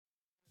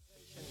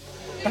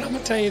But I'm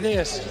going to tell you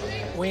this,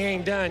 we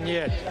ain't done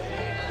yet.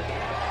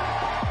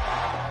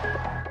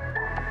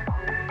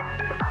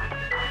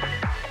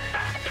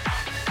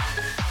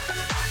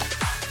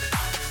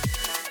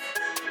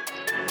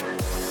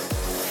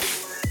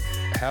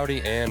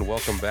 Howdy and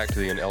welcome back to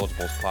the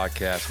Ineligibles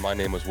podcast. My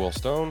name is Will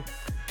Stone.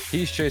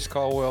 He's Chase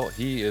Caldwell.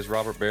 He is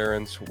Robert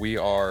Behrens. We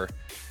are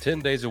 10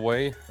 days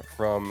away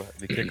from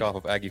the kickoff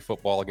of Aggie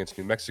football against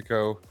New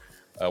Mexico.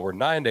 We're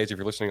 9 days if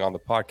you're listening on the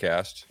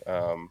podcast.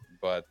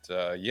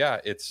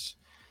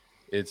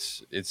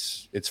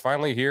 It's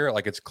finally here.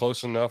 Like, it's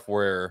close enough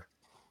where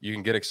you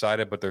can get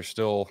excited, but there's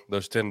still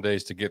those 10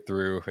 days to get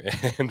through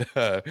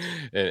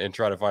and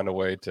try to find a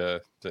way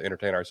to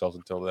entertain ourselves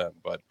until then.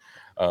 But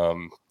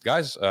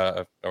guys,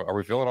 are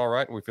we feeling all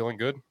right? Are we feeling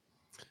good?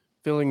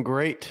 Feeling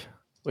great.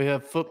 We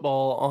have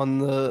football on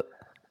the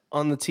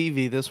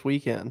TV this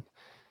weekend.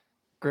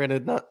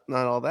 Granted, not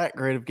all that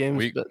great of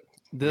games, but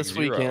this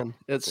weekend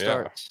it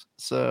starts. Yeah.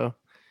 So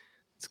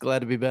it's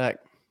glad to be back.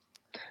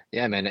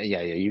 Yeah, man.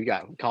 Yeah. You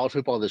got college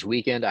football this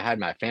weekend. I had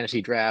my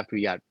fantasy draft.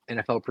 We got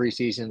NFL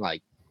preseason.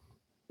 Like,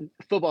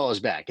 football is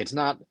back. It's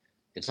not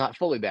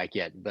fully back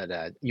yet, but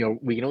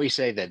we can always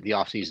say that the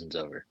off season's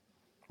over.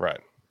 Right.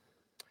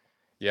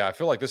 Yeah, I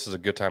feel like this is a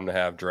good time to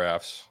have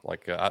drafts.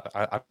 Like,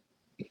 I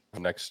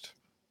next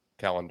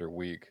calendar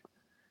week.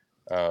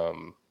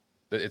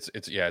 It's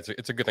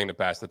a good thing to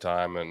pass the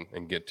time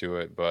and get to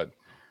it, but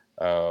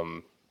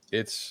I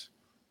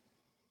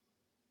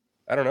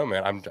don't know,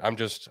 man. I'm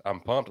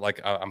pumped.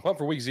 Like, I'm pumped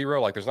for week 0.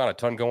 Like, there's not a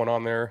ton going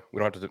on there. We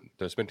don't have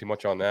to spend too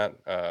much on that.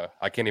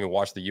 I can't even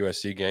watch the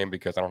USC game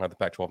because I don't have the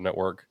Pac-12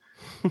 network,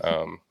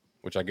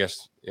 which I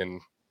guess in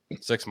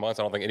 6 months,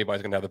 I don't think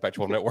anybody's going to have the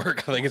Pac-12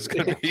 network. I think it's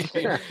going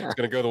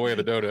to go the way of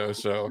the dodo.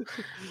 So,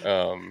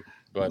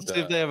 but see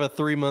if they have a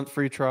 3-month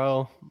free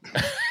trial.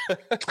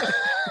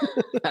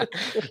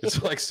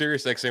 It's like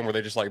Sirius XM where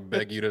they just like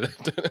beg you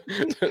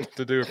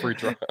to do a free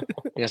trial.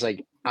 Yeah, it's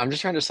like, I'm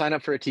just trying to sign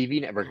up for a TV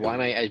network. Why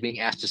am I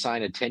being asked to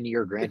sign a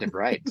 10-year grant of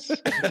rights?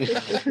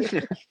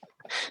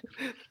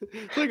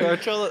 Like,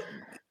 aren't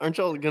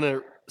y'all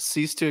gonna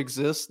cease to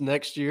exist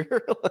next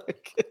year?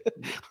 Like,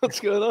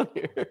 what's going on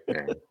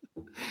here?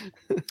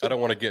 I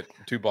don't want to get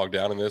too bogged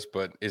down in this,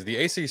 but is the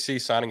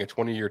ACC signing a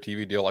 20-year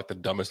TV deal like the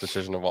dumbest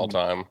decision of all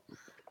time?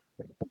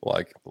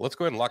 Like, let's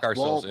go ahead and lock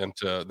ourselves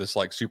into this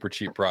like super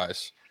cheap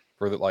price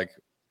for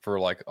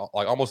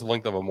almost the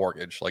length of a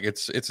mortgage. Like,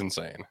 it's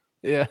insane.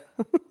 Yeah.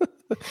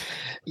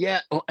 Yeah,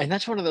 and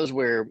that's one of those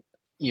where,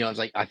 it's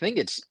like, I think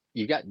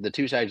you got the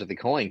two sides of the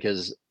coin,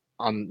 because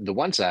on the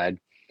one side,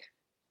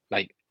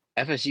 like,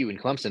 FSU and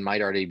Clemson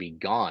might already be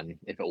gone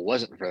if it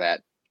wasn't for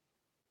that,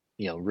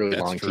 really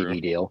long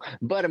TV deal.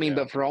 But I mean,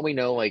 but for all we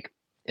know, like,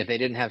 if they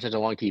didn't have such a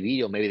long TV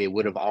deal, maybe they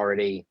would have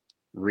already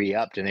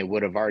re-upped and they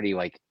would have already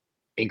like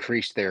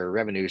increased their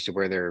revenues to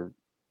where they're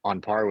on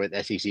par with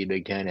SEC,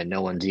 Big Ten, and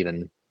no one's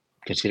even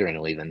considering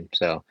leaving.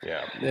 So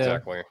yeah,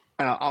 exactly.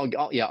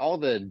 All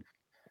the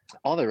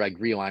like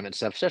realignment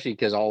stuff, especially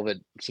because all of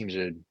it seems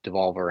to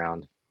devolve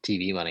around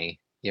TV money.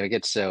 It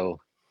gets so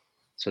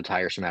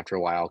tiresome after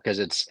a while, because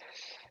it's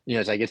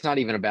like, it's not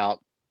even about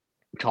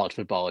college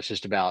football. It's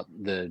just about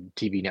the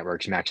TV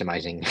networks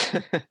maximizing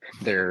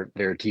their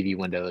TV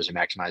windows and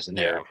maximizing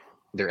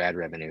their ad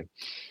revenue.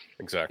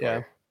 Exactly.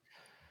 Yeah.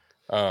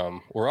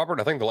 Well, Robert,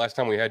 I think the last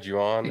time we had you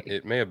on,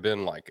 it may have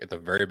been like at the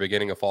very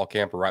beginning of fall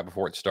camp or right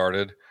before it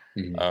started.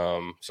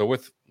 Mm-hmm. So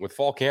with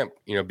fall camp,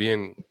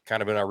 being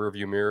kind of in our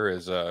rearview mirror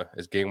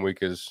as game week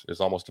is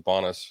almost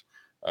upon us.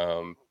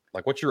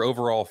 Like, what's your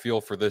overall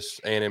feel for this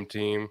A&M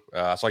team?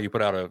 I saw you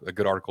put out a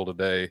good article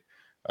today.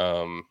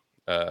 It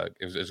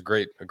was a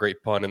great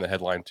pun in the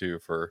headline too.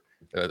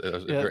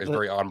 It's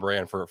very on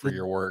brand for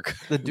your work.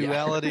 The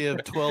duality of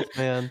 12th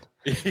man.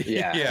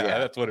 Yeah,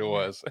 that's what it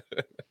was.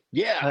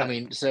 Yeah, I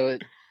mean,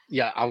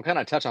 I'll kind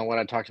of touch on what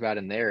I talked about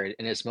in there,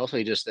 and it's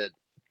mostly just that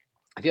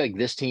I feel like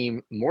this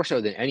team, more so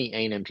than any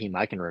A&M team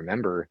I can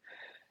remember,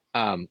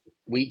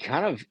 we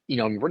kind of,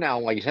 we're now,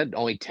 like you said,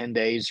 only 10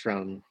 days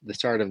from the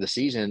start of the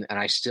season, and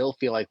I still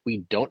feel like we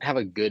don't have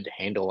a good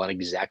handle on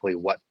exactly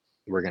what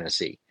we're going to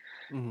see.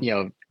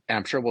 Mm-hmm. And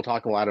I'm sure we'll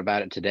talk a lot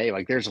about it today.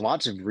 Like, there's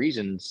lots of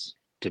reasons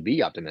to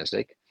be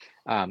optimistic.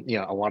 A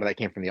lot of that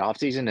came from the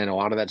offseason, and a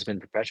lot of that's been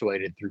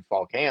perpetuated through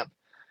fall camp.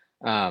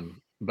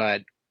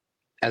 But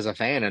as a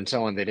fan and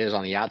someone that is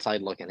on the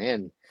outside looking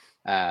in,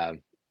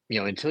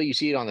 until you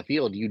see it on the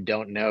field, you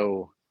don't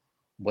know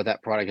what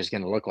that product is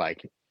going to look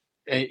like.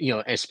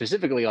 And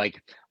specifically, like,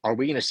 are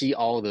we going to see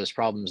all of those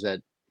problems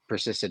that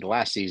persisted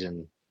last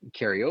season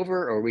carry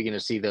over, or are we going to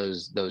see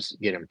those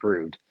get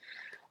improved?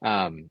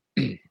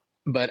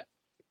 But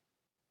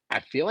I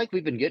feel like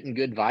we've been getting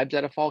good vibes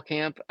out of fall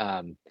camp.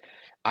 I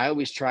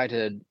always try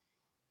to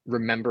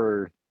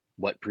remember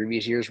what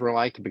previous years were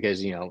like,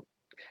 because,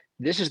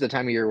 this is the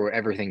time of year where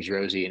everything's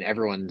rosy and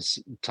everyone's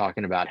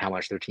talking about how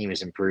much their team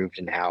has improved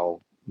and how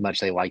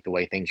much they like the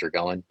way things are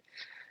going.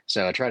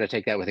 So I try to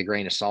take that with a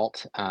grain of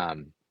salt.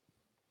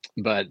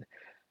 But,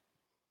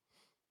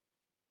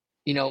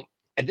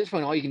 at this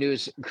point, all you can do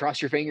is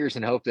cross your fingers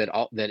and hope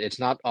that it's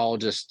not all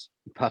just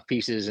puff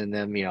pieces and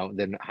them,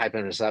 them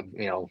hyping us up,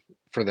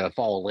 for the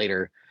fall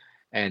later,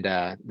 and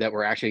that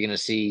we're actually going to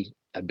see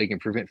a big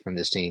improvement from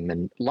this team.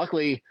 And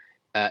luckily,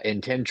 in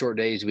 10 short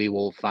days, we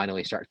will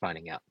finally start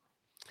finding out.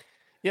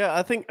 Yeah,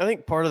 I think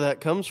part of that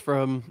comes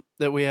from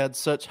that we had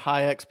such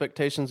high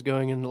expectations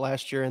going into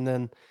last year, and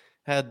then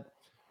had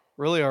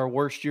really our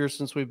worst year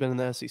since we've been in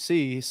the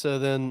SEC. So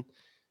then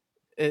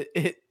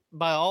it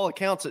by all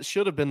accounts, it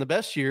should have been the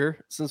best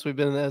year since we've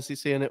been in the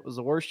SEC, and it was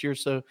the worst year.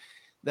 So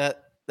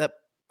that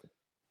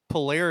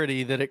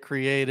polarity that it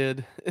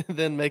created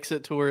then makes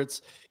it to where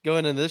it's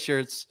going in this year.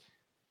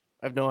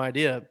 I have no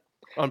idea.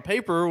 On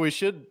paper, we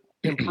should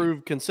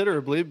improve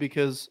considerably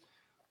because,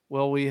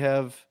 well, we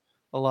have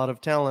a lot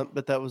of talent,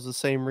 but that was the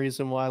same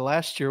reason why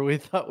last year we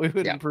thought we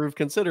would improve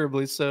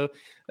considerably. So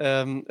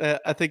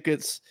I think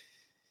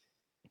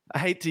I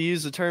hate to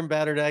use the term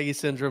battered Aggie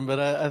syndrome,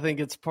 but I think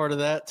it's part of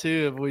that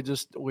too. We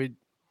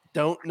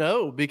don't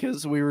know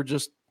because we were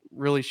just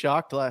really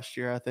shocked last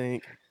year, I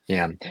think.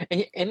 Yeah.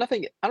 And I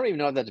don't even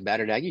know if that's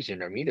battered Aggie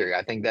syndrome either.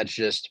 I think that's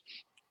just,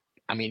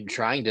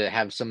 trying to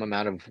have some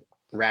amount of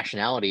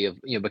rationality of,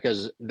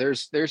 because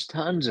there's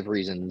tons of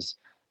reasons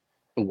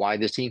why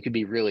this team could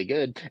be really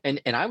good. And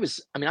I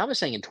was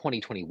saying in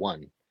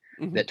 2021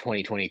 that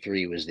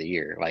 2023 was the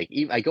year. Like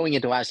going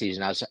into last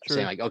season, I was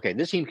saying like, okay,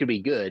 this team could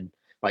be good.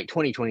 Like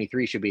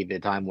 2023 should be the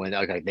time when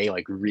they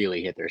like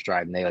really hit their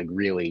stride and they like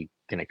really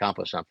can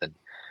accomplish something.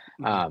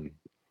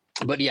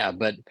 But you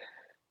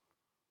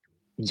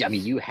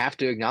have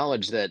to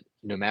acknowledge that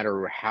no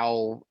matter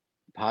how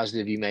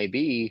positive you may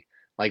be,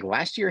 like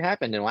last year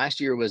happened, and last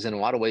year was in a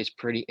lot of ways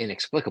pretty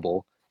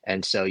inexplicable.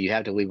 And so you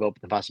have to leave open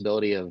the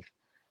possibility of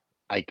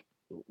like,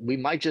 we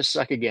might just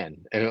suck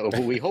again.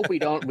 We hope we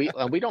don't.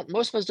 We don't.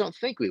 Most of us don't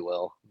think we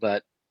will,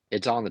 but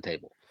it's on the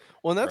table.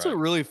 Well, and that's a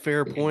really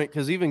fair point,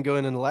 because even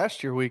going into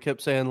last year, we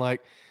kept saying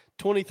like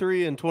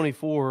 23 and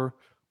 24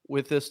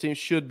 with this team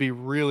should be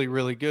really,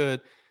 really good.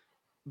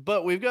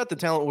 But we've got the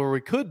talent where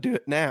we could do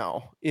it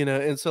now,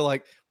 and so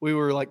like we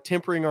were like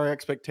tempering our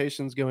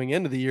expectations going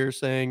into the year,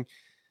 saying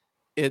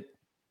it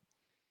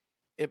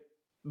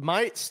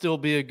might still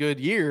be a good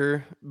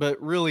year, but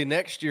really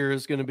next year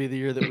is going to be the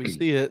year that we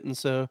see it. And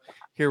so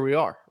here we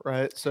are.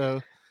 Right.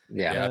 So,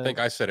 yeah, I think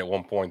I said at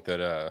one point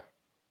that,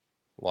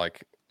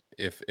 like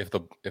if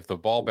the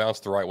ball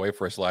bounced the right way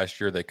for us last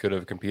year, they could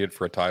have competed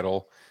for a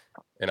title.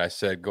 And I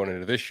said, going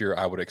into this year,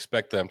 I would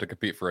expect them to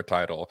compete for a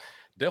title.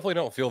 Definitely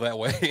don't feel that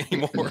way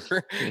anymore.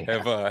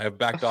 Have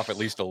backed off at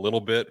least a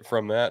little bit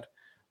from that.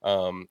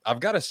 I've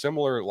got a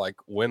similar like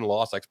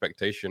win-loss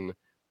expectation,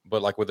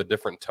 but like with a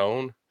different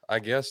tone. I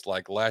guess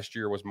like last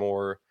year was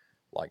more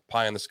like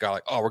pie in the sky,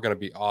 like, oh, we're going to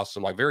be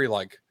awesome. Like very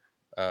like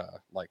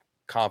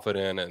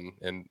confident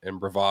and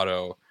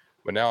bravado.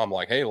 But now I'm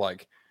like, hey,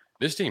 like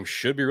this team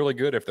should be really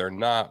good. If they're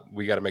not,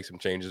 we got to make some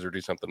changes or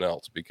do something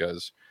else,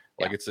 because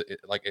like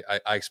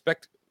I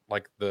expect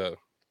like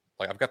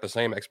I've got the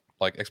same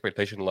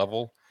expectation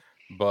level,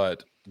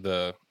 but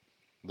the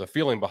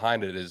feeling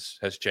behind it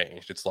has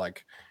changed. It's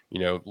like,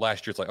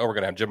 last year it's like, oh, we're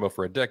going to have Jimbo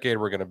for a decade.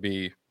 We're going to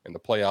be in the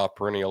playoff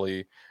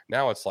perennially.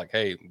 Now it's like,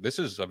 hey, this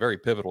is a very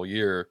pivotal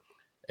year,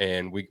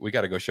 and we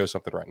got to go show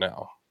something right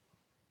now.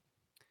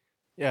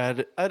 Yeah,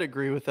 I'd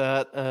agree with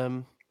that.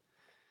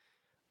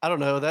 I don't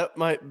know. That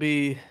might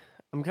be,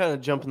 I'm kind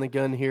of jumping the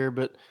gun here,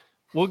 but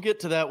we'll get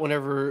to that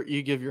whenever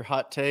you give your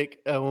hot take.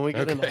 When we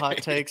get into hot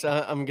takes,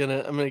 I'm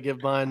gonna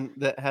give mine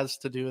that has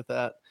to do with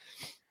that.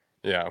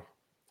 Yeah.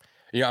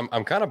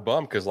 I'm kind of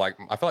bummed because like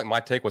I feel like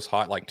my take was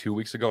hot like 2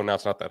 weeks ago. Now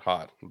it's not that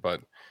hot,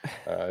 but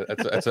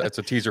it's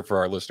a teaser for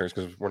our listeners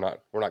because we're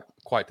not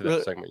quite to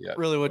that segment yet.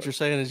 Really, what you're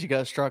saying is you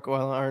got struck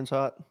while the iron's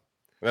hot.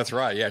 That's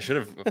right. Yeah, I should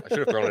have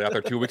thrown it out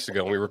there 2 weeks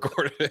ago when we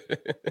recorded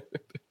it.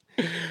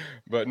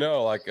 But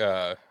no, like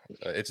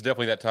it's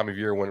definitely that time of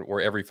year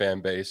where every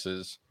fan base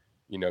is,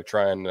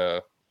 trying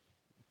to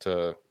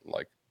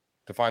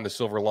find the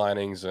silver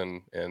linings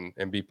and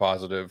be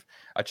positive.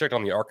 I checked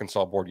on the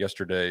Arkansas board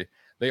yesterday.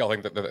 They all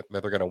think that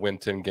they're going to win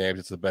 10 games.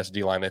 It's the best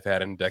D-line they've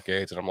had in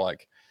decades. And I'm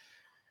like,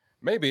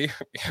 maybe,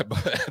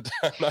 but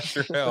I'm not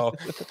sure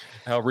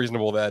how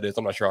reasonable that is.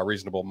 I'm not sure how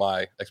reasonable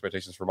my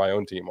expectations for my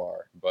own team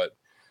are. But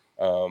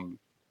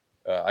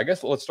I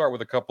guess let's start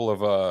with a couple of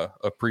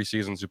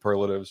preseason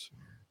superlatives.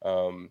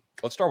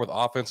 Let's start with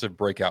offensive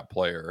breakout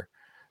player.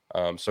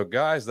 So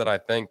guys that I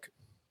think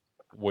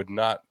would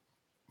not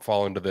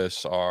fall into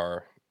this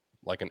are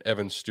like an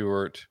Evan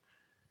Stewart.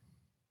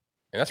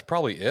 And that's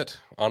probably it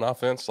on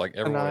offense. Like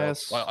everyone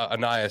else,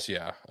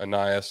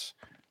 Ainias,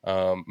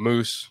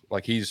 Moose,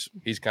 like he's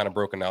kind of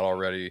broken out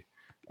already.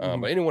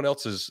 But anyone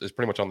else is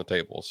pretty much on the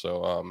table.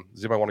 So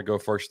does anybody want to go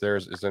first there?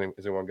 Has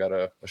anyone got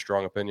a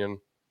strong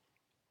opinion?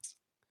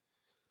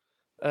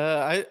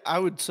 I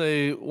would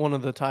say one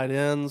of the tight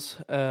ends,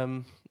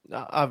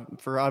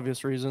 for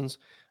obvious reasons.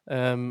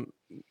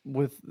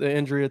 With the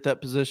injury at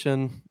that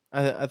position,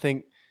 I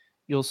think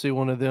you'll see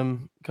one of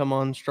them come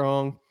on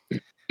strong.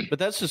 But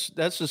that's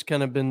just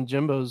kind of been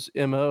Jimbo's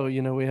MO.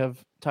 We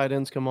have tight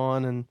ends come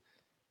on and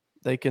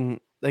they can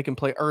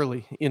play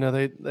early.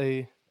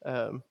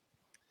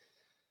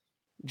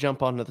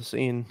 jump onto the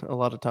scene a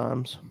lot of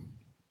times.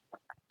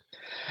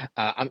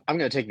 I'm going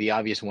to take the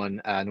obvious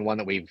one, and one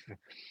that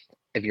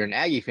if you're an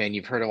Aggie fan,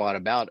 you've heard a lot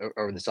about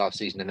over this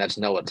offseason, and that's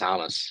Noah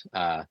Thomas,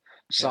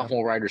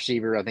 sophomore wide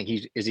receiver. I think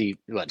he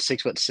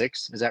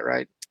 6'6"? Is that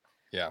right?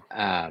 Yeah.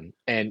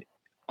 And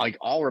like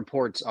all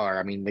reports are,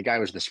 I mean, the guy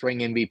was the spring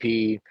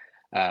MVP.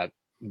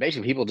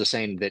 Basically, people just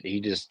saying that he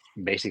just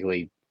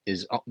basically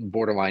is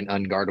borderline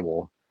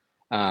unguardable.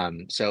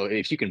 So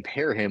if you can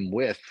pair him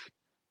with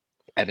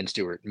Evan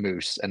Stewart,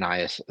 Moose,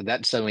 Anias,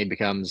 that suddenly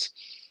becomes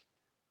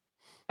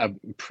a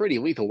pretty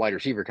lethal wide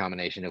receiver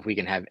combination if we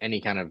can have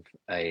any kind of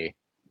a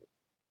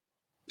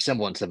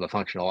semblance of a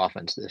functional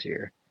offense this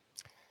year.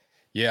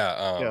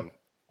 Yeah.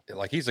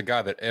 Like he's a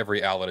guy that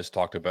every outlet has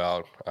talked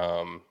about.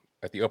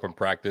 At the open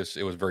practice,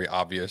 it was very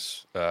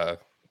obvious.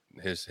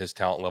 His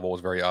talent level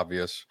was very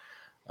obvious.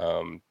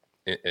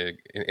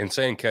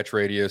 Insane catch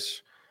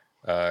radius,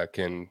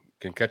 can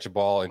catch a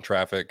ball in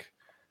traffic.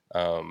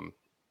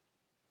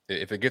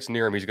 If it gets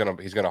near him, he's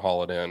gonna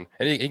haul it in,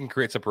 and he can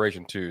create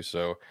separation too.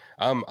 So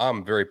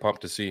I'm very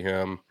pumped to see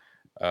him.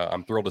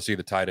 I'm thrilled to see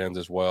the tight ends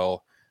as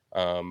well.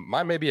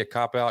 Mine may be a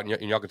cop out, and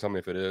y'all can tell me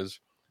if it is,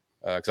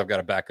 because I've got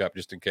a backup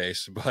just in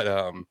case. But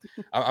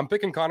I'm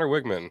picking Connor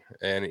Wigman,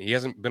 and he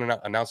hasn't been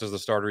announced as the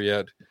starter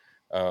yet.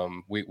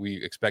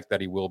 We expect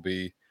that he will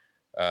be.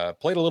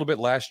 Played a little bit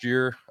last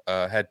year.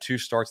 Had 2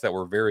 starts that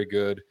were very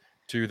good,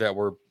 2 that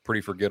were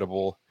pretty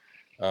forgettable.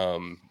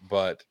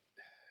 But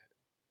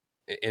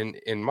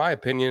in my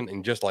opinion,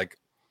 and just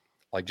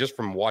just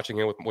from watching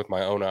him with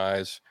my own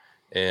eyes,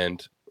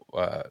 and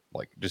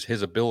just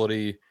his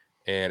ability,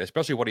 and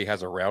especially what he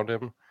has around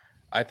him,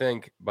 I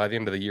think by the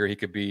end of the year he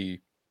could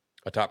be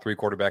a top 3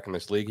 quarterback in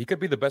this league. He could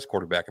be the best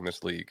quarterback in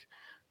this league.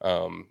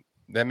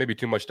 That may be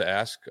too much to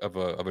ask of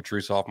a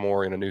true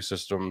sophomore in a new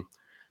system.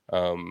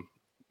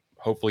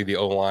 Hopefully the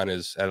O-line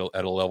is at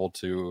a level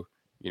to,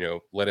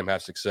 let him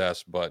have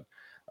success. But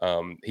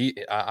he's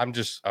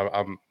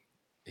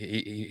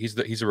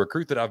a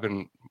recruit that I've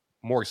been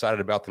more excited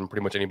about than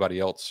pretty much anybody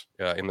else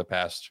in the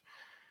past,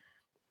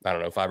 I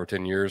don't know, 5 or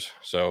 10 years.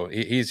 So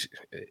I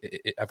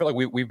feel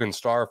like we've been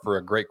starved for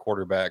a great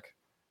quarterback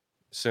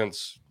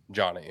since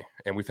Johnny,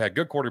 and we've had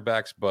good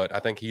quarterbacks, but I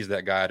think he's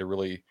that guy to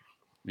really,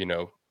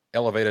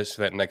 elevate us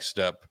to that next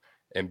step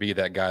and be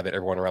that guy that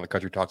everyone around the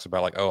country talks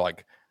about.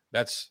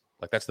 That's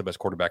the best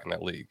quarterback in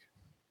that league.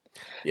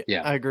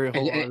 Yeah. I agree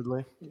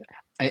wholeheartedly.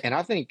 And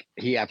I think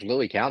he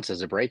absolutely counts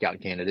as a breakout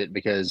candidate,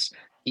 because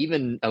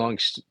even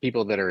amongst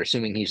people that are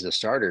assuming he's the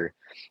starter,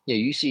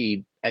 you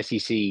see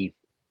SEC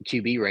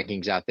QB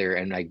rankings out there,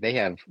 and they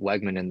have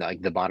Wegman in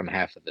the bottom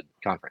half of the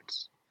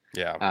conference.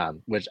 Yeah.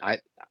 Which I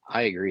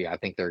agree. I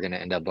think they're going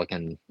to end up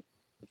looking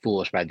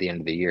foolish by the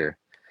end of the year.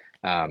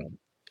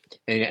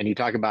 And you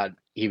talk about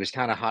he was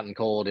kind of hot and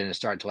cold in his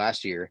starts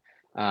last year.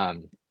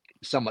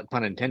 Somewhat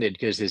pun intended,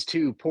 because his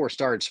 2 poor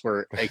starts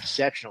were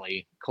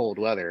exceptionally cold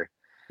weather.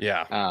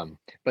 Yeah.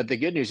 But the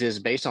good news is,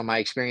 based on my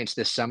experience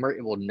this summer,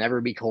 it will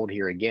never be cold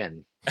here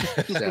again.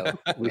 So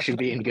we should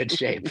be in good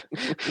shape.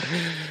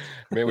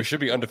 Man, we should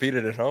be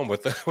undefeated at home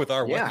with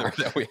our weather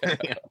that we have.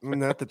 Isn't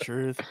that the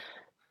truth?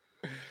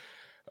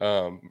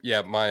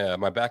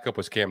 My backup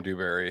was Cam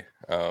Dewberry.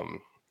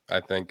 I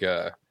think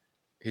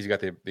he's got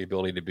the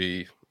ability to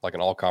be like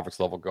an all-conference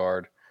level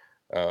guard.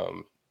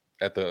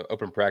 At the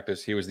open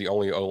practice, he was the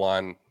only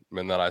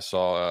O-lineman that I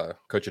saw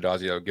Coach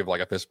Adazio give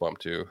a fist bump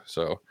to.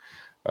 So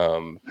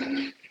I'm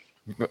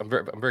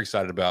very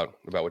excited about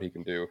what he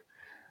can do.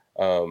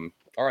 All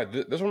right,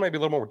 this one may be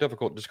a little more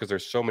difficult just because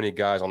there's so many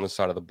guys on this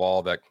side of the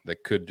ball that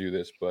could do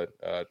this. But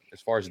as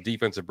far as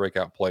defensive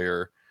breakout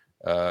player,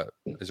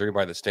 is there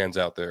anybody that stands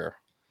out there?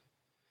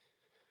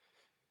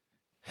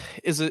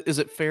 Is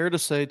it fair to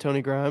say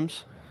Tony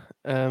Grimes?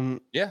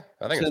 Yeah,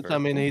 I think it's fair. I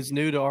mean, he's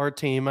new to our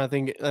team. I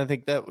think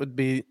that would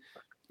be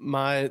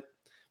my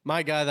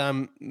guy that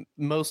I'm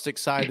most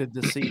excited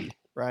to see.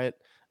 Right.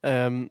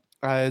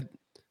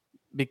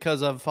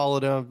 Because I've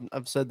followed him.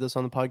 I've said this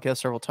on the podcast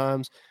several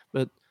times,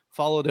 but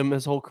followed him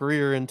his whole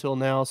career until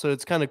now. So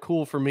it's kind of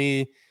cool for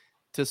me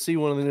to see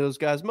one of those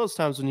guys. Most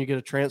times when you get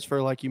a transfer,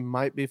 you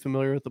might be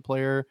familiar with the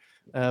player,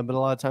 but a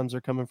lot of times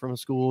they're coming from a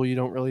school. You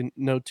don't really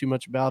know too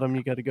much about him.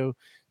 You got to go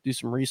do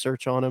some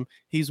research on him.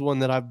 He's one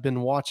that I've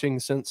been watching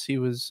since he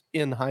was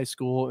in high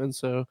school. And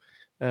so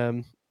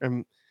I'm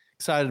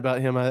excited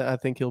about him. I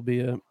think he'll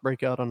be a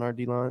breakout on our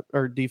D-line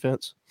or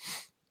defense.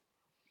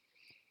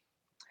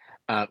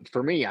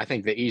 For me, I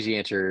think the easy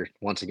answer,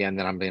 once again,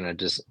 that I'm going to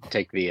just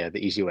take the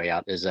easy way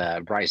out, is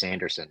Bryce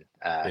Anderson.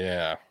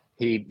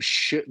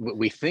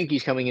 We think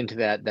he's coming into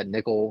that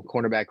nickel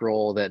cornerback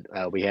role that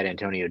we had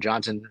Antonio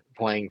Johnson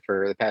playing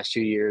for the past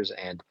 2 years,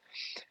 and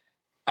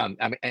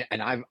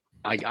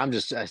I'm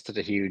just such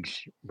a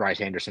huge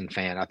Bryce Anderson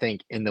fan. I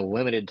think in the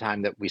limited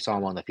time that we saw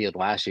him on the field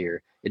last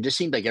year, it just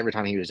seemed like every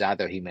time he was out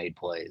there, he made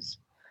plays.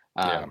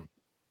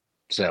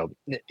 So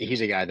he's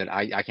a guy that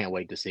I can't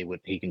wait to see what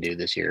he can do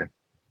this year.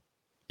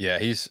 Yeah,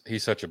 he's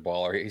such a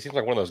baller. He seems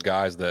like one of those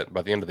guys that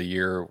by the end of the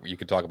year, you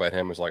could talk about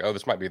him as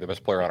this might be the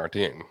best player on our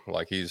team.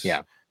 He's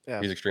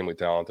extremely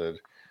talented.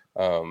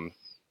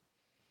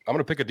 going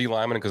to pick a D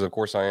lineman because, of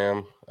course, I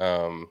am.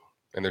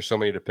 And there's so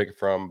many to pick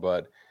from,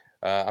 but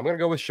I'm going to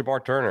go with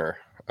Shabar Turner.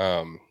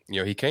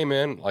 He came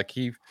in like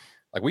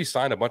we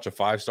signed a bunch of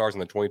 5-stars in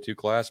the 22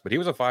 class, but he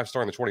was a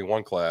 5-star in the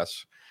 21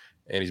 class,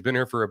 and he's been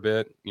here for a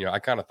bit. I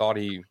kind of thought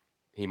he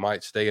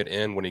might stay at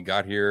end when he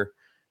got here,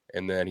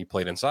 and then he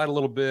played inside a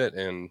little bit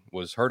and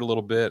was hurt a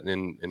little bit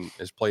and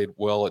has played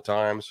well at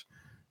times.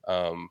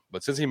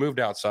 But since he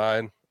moved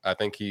outside, I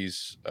think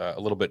he's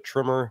a little bit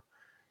trimmer.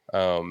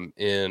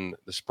 In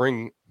the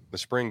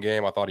spring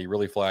game, I thought he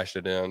really flashed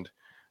at end.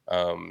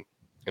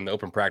 In the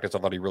open practice, I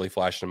thought he really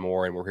flashed him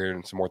more, and we're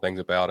hearing some more things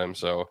about him.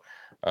 So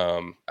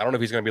I don't know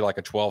if he's going to be like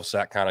a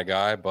 12-sack kind of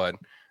guy, but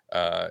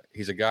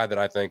he's a guy that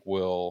I think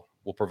will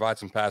provide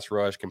some pass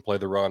rush, can play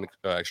the run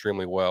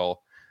extremely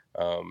well,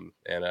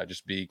 and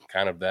just be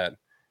kind of that,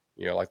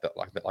 like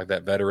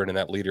that veteran and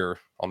that leader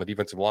on the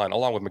defensive line,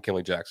 along with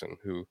McKinley Jackson,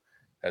 who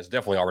has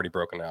definitely already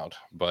broken out.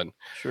 But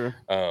sure,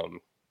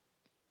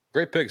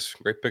 great picks,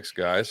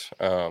 guys.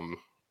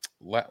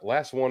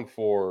 Last one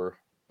for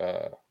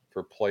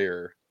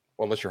player.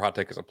 Well, unless your hot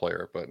take is a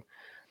player, but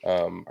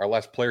our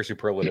last player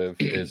superlative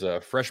is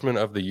freshman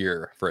of the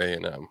year for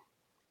A&M.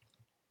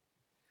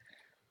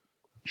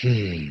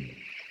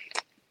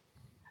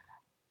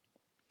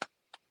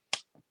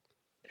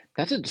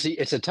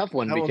 It's a tough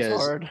one that because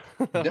hard.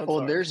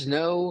 There's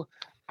no.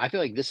 I feel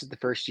like this is the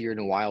first year in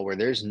a while where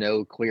there's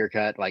no clear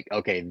cut. Like,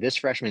 okay, this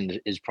freshman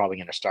is probably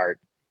going to start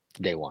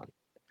day one.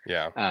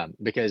 Yeah.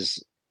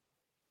 Because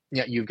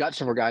you've got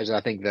some more guys that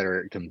I think that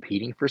are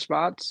competing for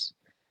spots.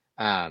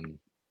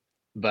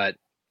 But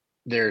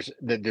there's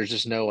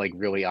just no like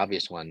really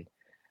obvious one.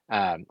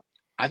 I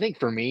think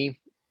for me,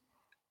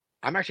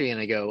 I'm actually going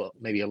to go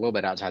maybe a little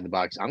bit outside the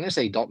box. I'm going to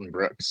say Dalton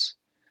Brooks,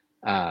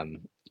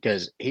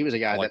 because he was a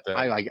guy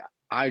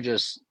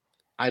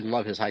I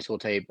love his high school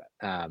tape,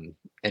 and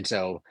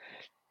so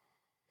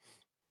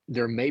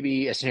there may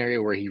be a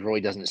scenario where he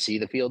really doesn't see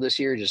the field this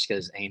year just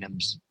because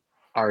A&M's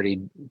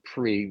already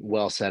pretty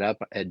well set up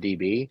at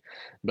DB,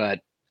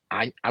 but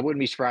I wouldn't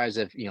be surprised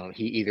if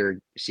he either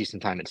sees some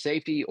time at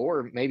safety,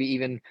 or maybe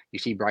even you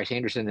see Bryce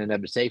Anderson end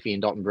up at safety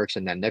and Dalton Brooks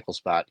in that nickel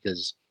spot,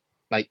 because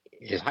like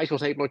his high school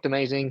tape looked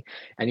amazing,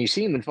 and you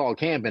see him in fall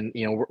camp, and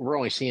we're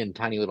only seeing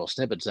tiny little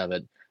snippets of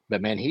it,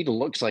 but man, he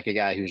looks like a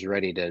guy who's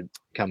ready to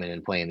come in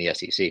and play in the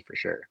SEC for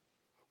sure.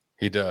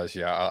 He does,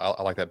 yeah.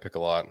 I like that pick a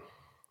lot.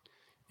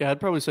 Yeah, I'd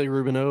probably say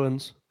Ruben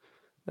Owens.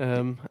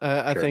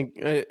 I think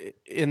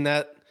in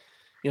that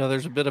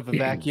there's a bit of a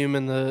vacuum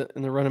in the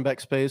running back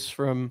space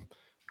from.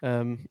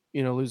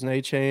 Losing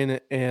A-Chain,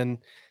 and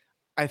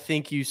I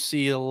think you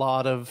see a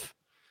lot of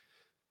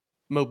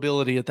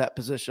mobility at that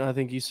position. I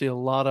think you see a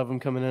lot of them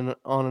coming in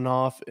on and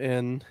off,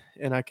 and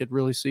I could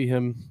really see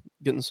him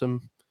getting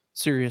some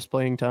serious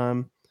playing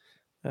time.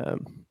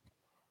 And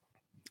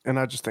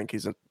I just think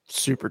he's a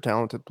super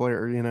talented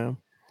player,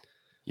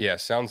 Yeah,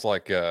 sounds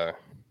like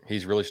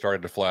he's really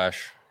started to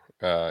flash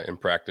in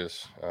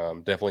practice.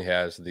 Definitely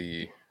has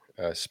the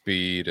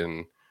speed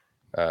and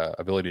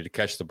ability to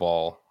catch the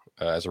ball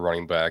as a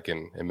running back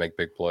and make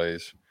big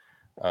plays.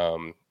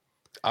 I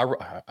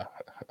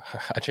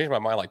changed my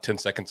mind like 10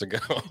 seconds ago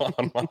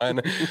on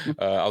mine.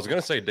 I was going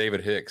to say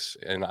David Hicks,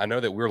 and I know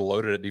that we're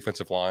loaded at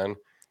defensive line,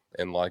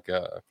 and like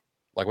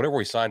whenever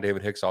we signed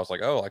David Hicks, I was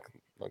like, oh,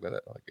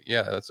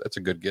 yeah, that's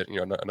a good get.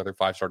 Another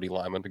 5-star D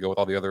lineman to go with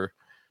all the other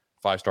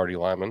 5-star D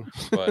linemen.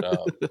 But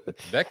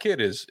that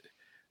kid is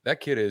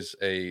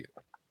a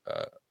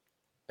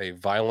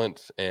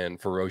violent and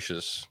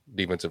ferocious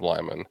defensive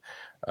lineman.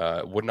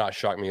 Would not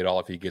shock me at all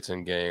if he gets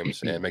in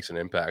games and makes an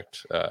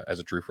impact as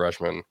a true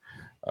freshman.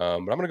 But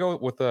I'm going to go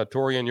with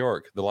Torian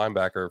York, the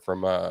linebacker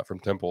from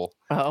Temple.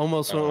 I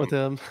almost went with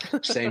him.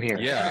 Same here.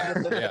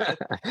 Yeah.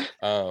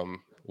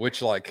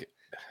 Which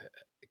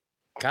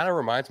kind of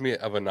reminds me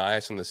of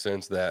Anais in the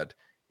sense that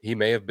he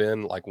may have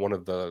been like one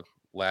of the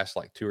last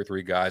 2 or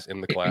 3 guys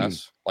in the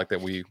class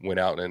that we went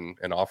out and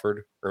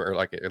offered or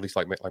at least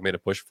made a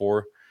push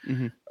for.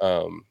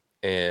 Mm-hmm.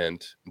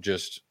 And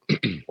just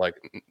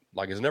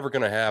is never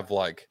going to have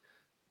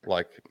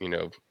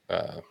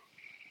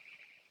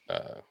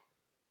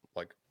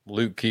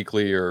Luke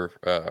Kuechly or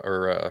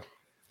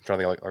trying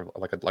to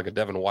think like a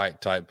Devin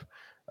White type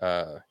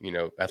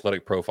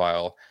athletic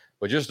profile,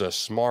 but just a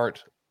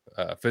smart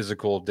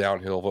physical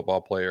downhill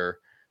football player,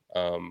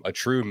 a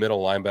true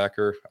middle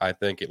linebacker, I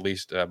think, at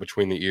least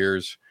between the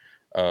ears,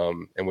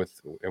 and with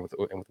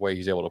the way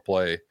he's able to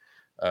play.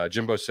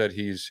 Jimbo said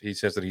he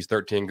says that he's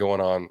 13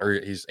 going on, or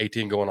he's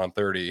 18 going on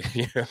 30.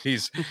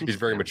 He's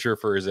very mature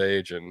for his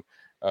age, and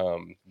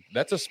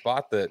that's a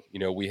spot that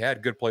we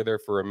had good play there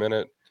for a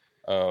minute.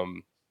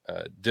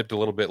 Dipped a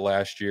little bit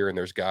last year, and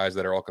there's guys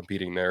that are all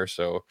competing there.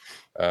 So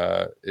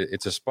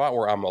it's a spot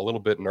where I'm a little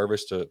bit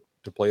nervous to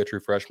play a true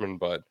freshman,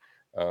 but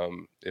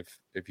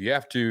if you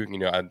have to,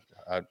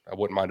 I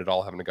wouldn't mind at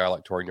all having a guy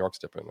like Torian York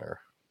step in there.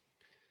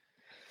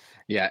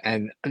 Yeah,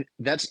 and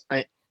that's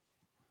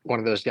one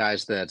of those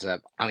guys that's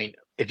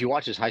if you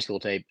watch his high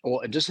school tape,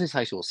 well, just his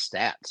high school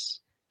stats,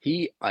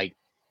 he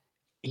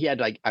he had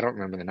like, I don't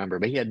remember the number,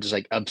 but he had just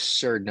like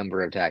absurd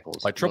number of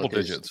tackles, like triple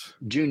digits,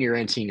 junior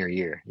and senior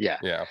year. Yeah.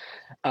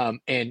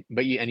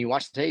 You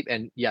watch the tape,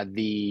 and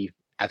the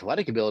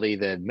athletic ability,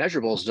 the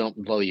measurables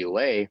don't blow you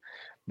away,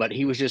 but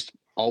he was just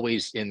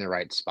always in the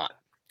right spot.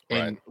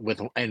 And with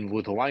a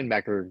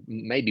linebacker,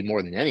 maybe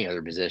more than any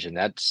other position,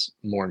 that's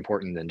more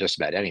important than just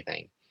about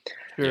anything.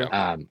 Sure.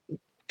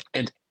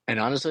 And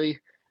honestly,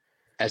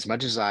 as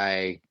much as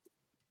I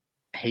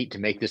hate to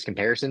make this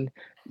comparison,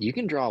 you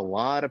can draw a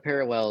lot of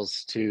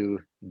parallels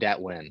to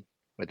Dat Win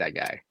with that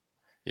guy.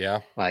 Yeah,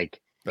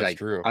 that's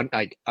true.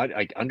 Like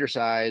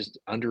undersized,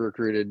 under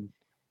recruited,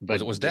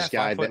 but was that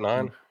guy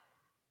 5'9"?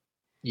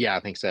 Yeah,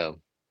 I think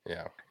so.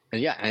 Yeah.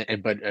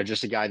 And but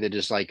just a guy that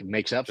just like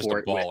makes up for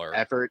it with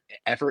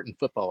effort and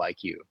football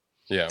IQ.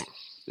 Yeah.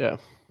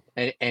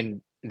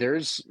 And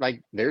there's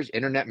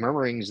internet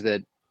murmurings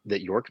that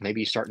York may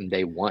be starting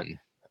day one.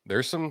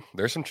 There's some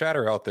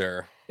chatter out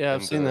there. Yeah,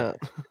 I've seen that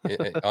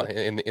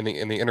in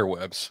the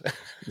interwebs.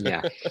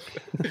 Yeah.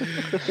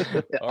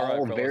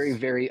 All right, very,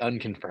 very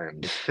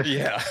unconfirmed.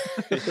 Yeah.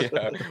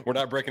 We're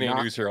not breaking any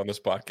news here on this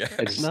podcast.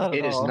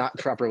 It is not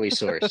properly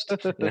sourced.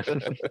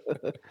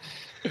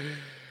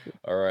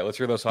 All right, let's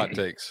hear those hot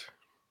takes.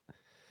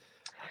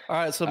 All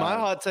right, so my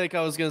hot take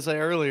I was going to say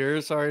earlier,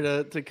 sorry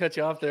to cut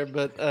you off there,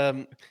 but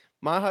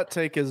my hot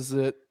take is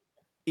that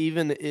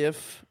even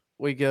if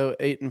we go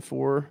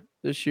 8-4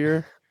 this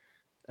year,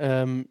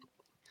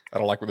 I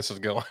don't like where this is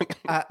going.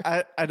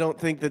 I don't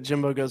think that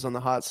Jimbo goes on the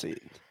hot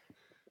seat.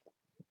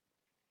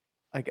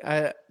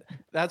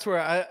 That's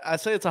where I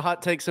say it's a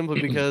hot take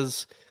simply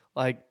because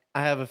like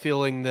I have a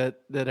feeling that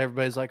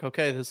everybody's like,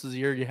 okay, this is the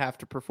year you have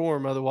to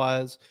perform,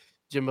 otherwise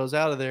Jimbo's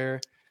out of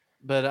there.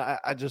 But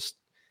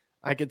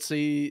I could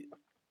see,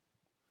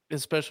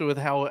 especially with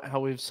how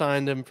we've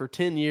signed him for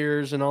 10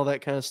 years and all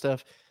that kind of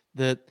stuff,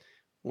 that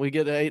we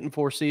get an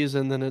 8-4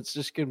 season, then it's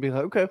just going to be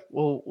like, okay,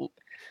 well,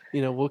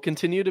 we'll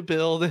continue to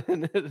build,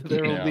 and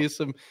there will be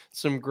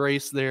some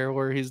grace there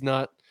where he's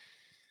not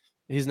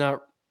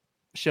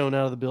shown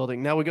out of the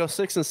building. Now we go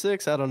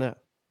 6-6. I don't know.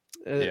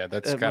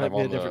 That's kind of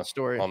a different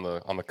story on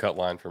the cut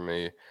line for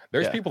me.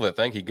 There's people that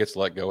think he gets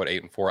let go at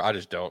 8-4. I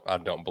just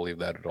don't believe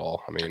that at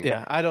all. I mean,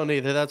 I don't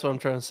either. That's what I'm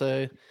trying to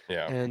say.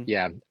 Yeah,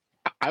 and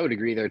I would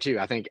agree there too.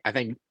 I think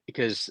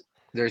because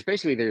there's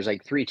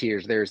like three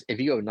tiers. There's if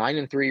you go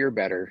 9-3 or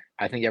better,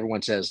 I think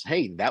everyone says,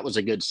 hey, that was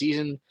a good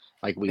season.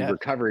 Like we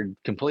recovered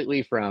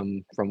completely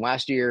from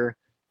last year.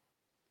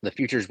 The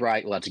future's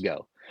bright. Let's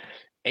go.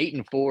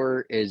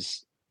 8-4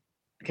 is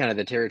kind of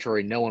the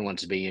territory no one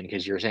wants to be in,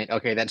 because you're saying,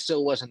 okay, that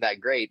still wasn't that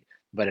great,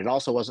 but it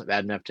also wasn't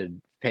bad enough to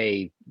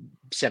pay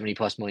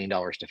 $70+ million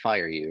to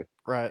fire you.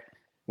 Right.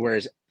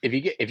 Whereas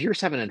if you're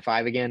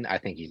 7-5 again, I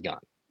think he's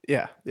gone.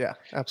 Yeah,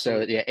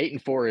 absolutely. So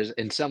 8-4 is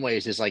in some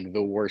ways is like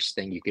the worst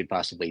thing you could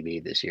possibly be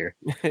this year.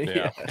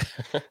 Yeah.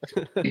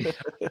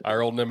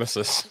 Our old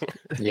nemesis.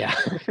 Yeah.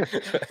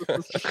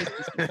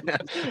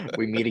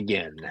 We meet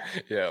again.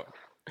 Yeah.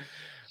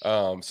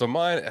 So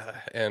mine,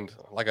 and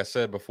like I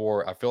said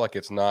before, I feel like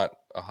it's not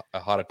a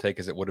hot take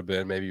as it would have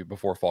been maybe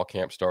before fall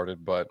camp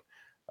started, but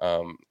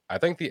I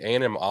think the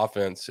A&M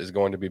offense is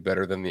going to be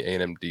better than the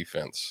A&M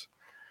defense.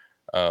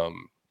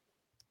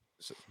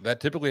 So that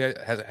typically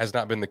has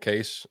not been the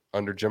case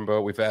under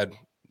Jimbo. We've had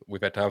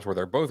times where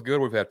they're both good.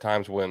 We've had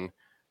times when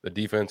the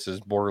defense is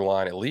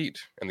borderline elite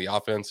and the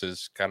offense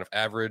is kind of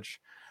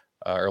average.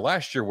 Or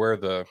last year where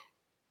the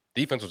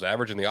defense was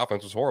average and the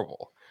offense was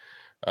horrible.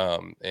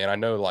 And I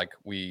know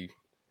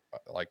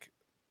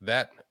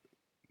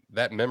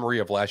that memory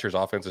of last year's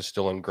offense is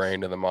still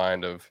ingrained in the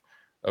mind of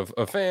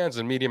fans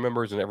and media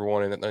members and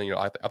everyone. And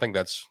I think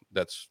that's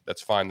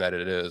fine that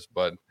it is.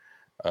 But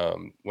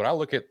when I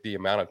look at the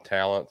amount of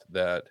talent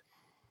that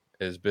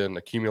has been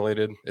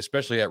accumulated,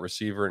 especially at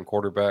receiver and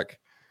quarterback,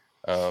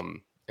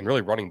 and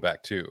really running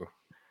back too,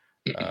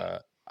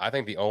 I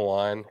think the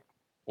O-line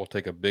will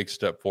take a big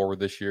step forward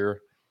this year,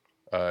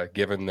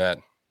 given that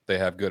they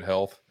have good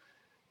health.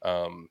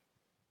 And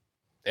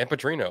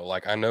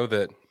Petrino, I know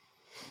that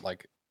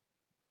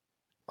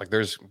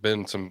there's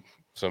been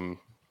some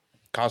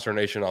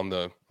consternation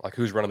on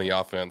who's running the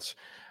offense.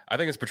 I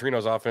think it's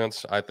Petrino's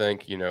offense. I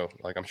think,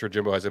 I'm sure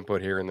Jimbo has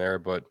input here and there,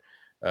 but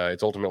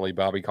it's ultimately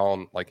Bobby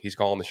he's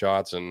calling the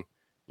shots and,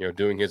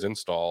 doing his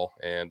install.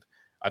 And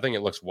I think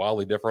it looks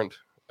wildly different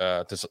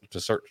to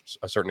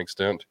a certain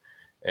extent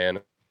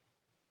and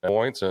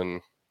points.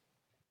 And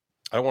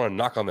I don't want to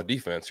knock on the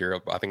defense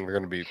here. I think they're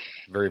going to be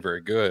very,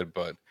 very good.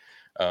 But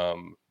at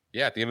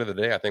the end of the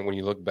day, I think when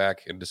you look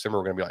back in December,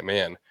 we're going to be like,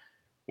 man,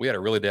 we had a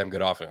really damn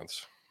good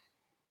offense.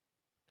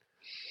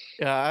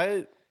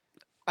 Yeah,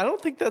 I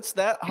don't think that's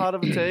that hot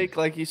of a take.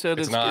 Like you said,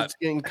 it's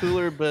getting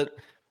cooler, but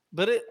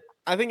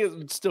I think it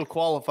would still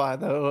qualify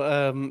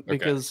though,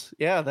 because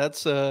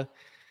that's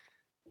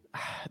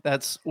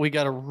we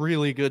got a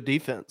really good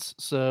defense.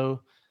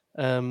 So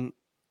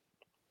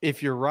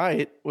if you're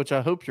right, which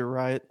I hope you're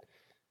right,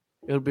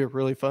 it'll be a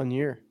really fun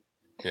year.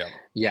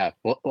 Yeah.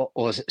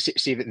 Well,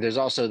 see, there's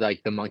also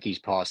like the monkey's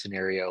paw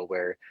scenario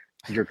where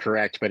You're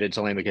correct, but it's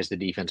only because the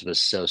defense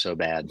was so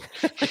bad.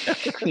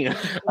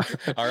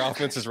 Our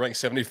offense is ranked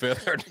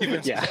 75th. Our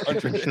defense is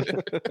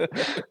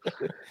 100th.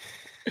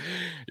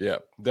 Yeah,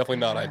 definitely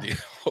not ideal.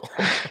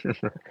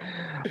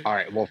 All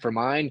right. Well, for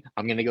mine,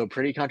 I'm going to go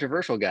pretty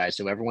controversial, guys.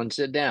 So everyone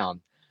sit down.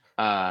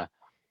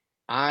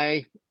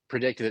 I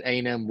predict that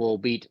A&M will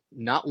beat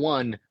not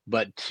one,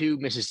 but 2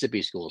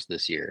 Mississippi schools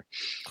this year.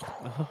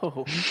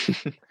 Oh.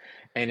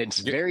 And it's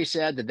very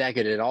sad that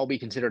could all be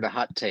considered a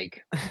hot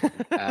take.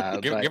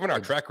 Given our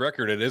track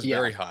record, it is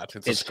very hot.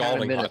 It's a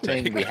scalding kind of hot been a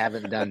thing take. We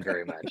haven't done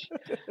very much.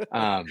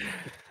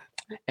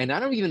 And I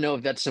don't even know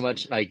if that's so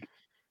much like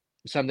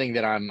something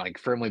that I'm like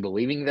firmly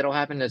believing that'll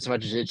happen as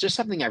much as it's just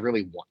something I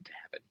really want to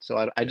happen.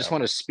 So I just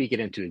want to speak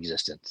it into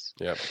existence.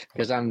 Yeah.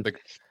 Because I'm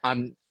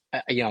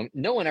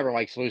no one ever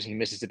likes losing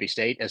Mississippi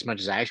State as much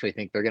as I actually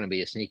think they're going to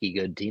be a sneaky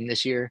good team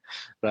this year.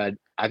 But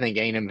I think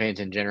A&M fans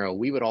in general,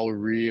 we would all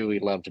really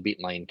love to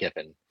beat Lane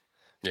Kiffin.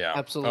 Yeah.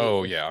 Absolutely.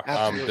 Oh, yeah.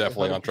 Absolutely. I'm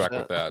definitely 100%. on track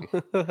with that.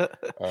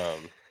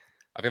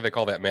 I think they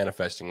call that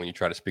manifesting when you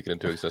try to speak it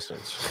into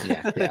existence.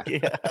 Yeah.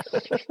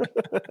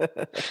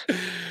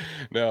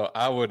 No,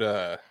 I would.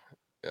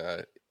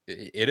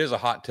 It is a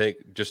hot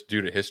take just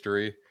due to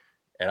history,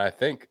 and I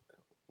think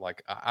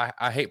like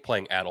I hate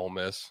playing at Ole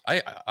Miss.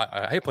 I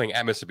hate playing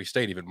at Mississippi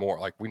State even more.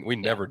 Like we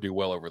never do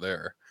well over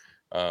there.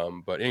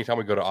 But anytime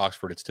we go to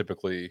Oxford, it's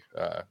typically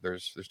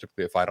there's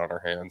typically a fight on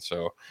our hands.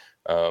 So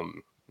but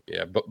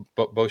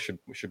both should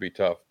be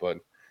tough. But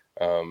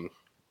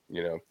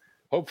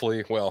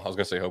hopefully, I was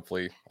gonna say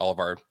hopefully all of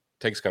our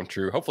takes come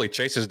true. Hopefully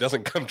Chase's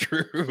doesn't come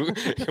true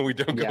and we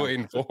don't go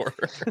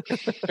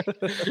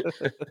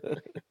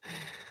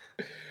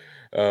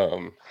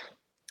 8-4.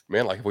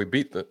 Man, like if we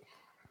beat the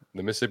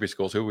Mississippi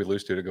schools, who would we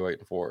lose to go 8-4? I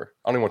don't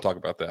even want to talk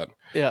about that.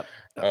 Yeah.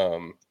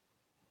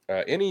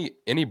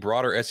 Any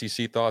broader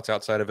SEC thoughts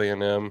outside of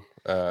A&M?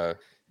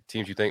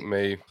 Teams you think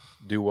may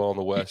do well in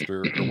the West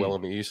or well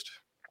in the East?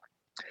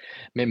 I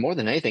mean, more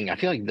than anything, I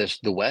feel like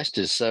the West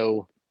is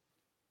so.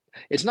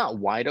 It's not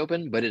wide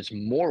open, but it's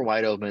more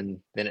wide open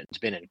than it's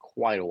been in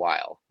quite a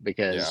while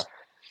because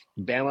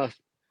Bama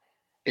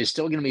is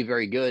still going to be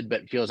very good,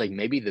 but feels like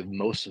maybe the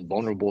most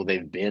vulnerable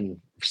they've been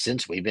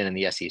since we've been in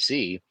the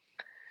SEC.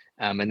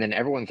 And then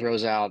everyone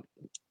throws out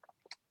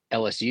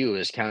LSU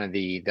as kind of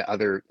the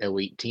other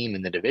elite team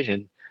in the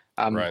division.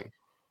 Right.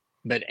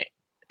 But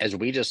as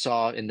we just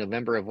saw in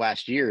November of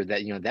last year,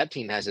 that that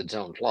team has its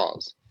own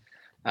flaws.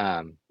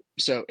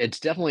 So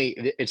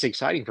it's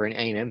exciting for an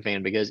A&M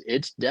fan because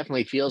it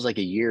definitely feels like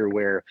a year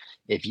where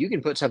if you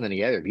can put something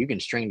together, if you can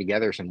string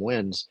together some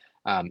wins,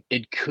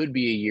 it could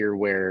be a year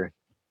where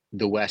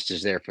the West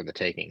is there for the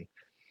taking.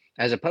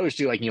 As opposed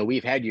to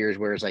we've had years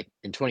where it's like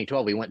in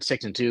 2012, we went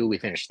 6-2, we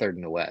finished third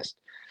in the West.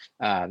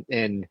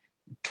 In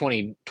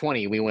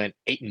 2020, we went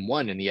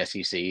 8-1 in the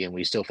SEC and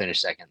we still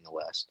finished second in the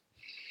West.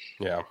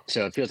 Yeah.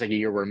 So it feels like a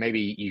year where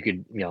maybe you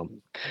could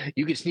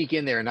sneak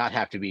in there and not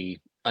have to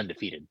be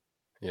undefeated.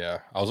 Yeah,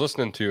 I was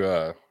listening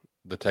to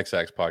the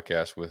Texax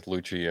podcast with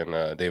Lucci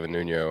and David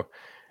Nuno,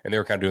 and they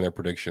were kind of doing their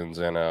predictions.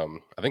 And I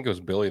think it was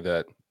Billy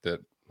that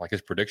like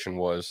his prediction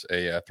was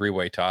a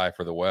 3-way tie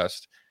for the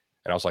West,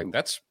 and I was like,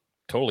 that's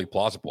totally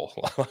plausible.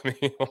 I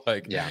mean,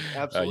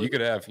 absolutely. you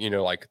could have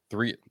like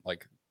three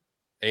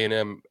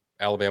A&M,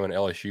 Alabama, and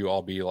LSU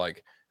all be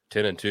like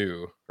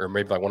 10-2, or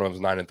maybe like one of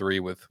them's 9-3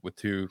 with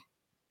two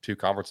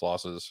conference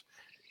losses,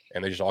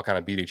 and they just all kind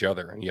of beat each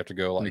other. And you have to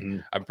go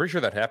I'm pretty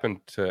sure that happened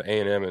to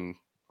A&M in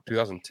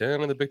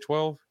 2010 in the Big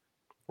 12,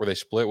 where they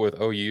split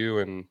with OU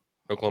and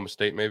Oklahoma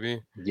State,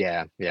 maybe.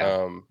 Yeah.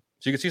 So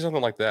you could see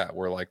something like that,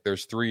 where like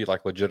there's 3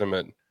 like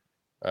legitimate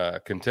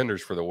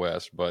contenders for the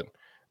West, but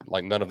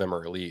like none of them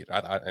are elite.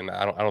 I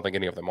don't think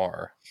any of them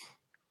are.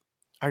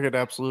 I could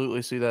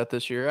absolutely see that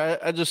this year.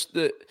 I just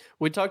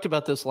we talked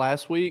about this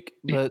last week,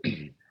 but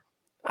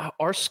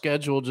our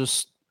schedule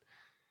it's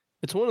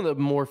one of the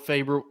more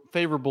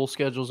favorable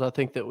schedules I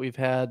think that we've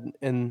had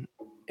in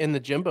the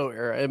Jimbo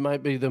era. It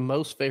might be the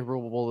most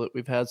favorable that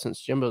we've had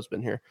since Jimbo's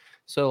been here.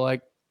 So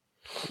like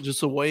just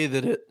the way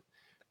that it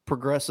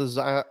progresses,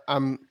 I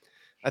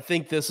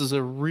think this is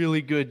a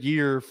really good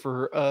year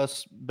for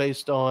us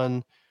based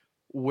on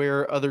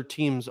where other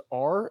teams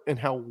are and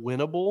how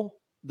winnable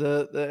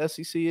the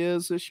SEC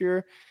is this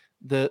year,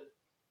 that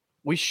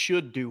we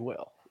should do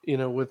well,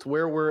 with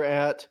where we're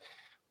at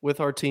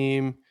with our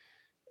team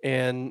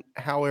and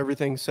how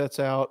everything sets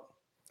out.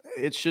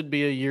 It should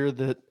be a year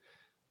that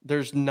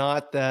there's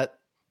not that,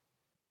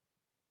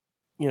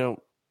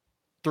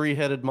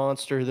 3-headed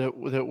monster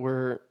that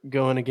we're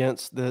going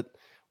against that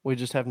we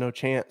just have no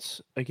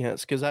chance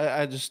against. Cause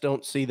I just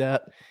don't see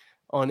that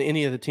on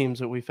any of the teams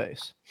that we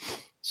face.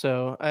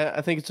 So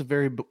I think it's a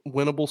very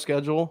winnable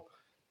schedule.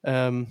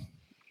 And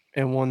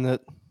one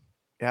that,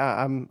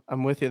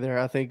 I'm with you there.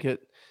 I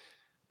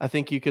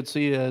think you could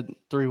see a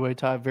 3-way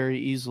tie very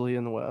easily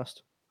in the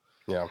West.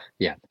 Yeah.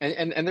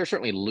 And there's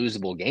certainly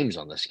losable games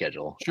on the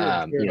schedule.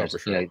 Sure. For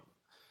sure.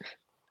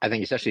 I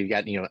think especially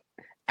if you got,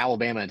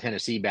 Alabama and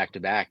Tennessee back to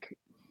back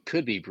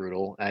could be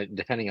brutal,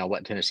 depending on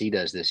what Tennessee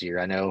does this year.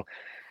 I know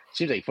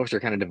seems like folks are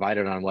kind of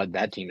divided on what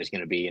that team is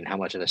going to be and how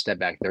much of a step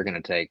back they're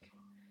going to take.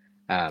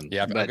 I've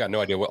got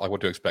no idea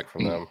what to expect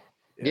from them.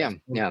 Yeah.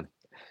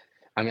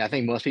 I mean, I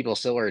think most people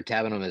still are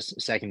tabbing them as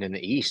second in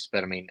the East,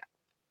 but I mean,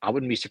 I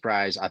wouldn't be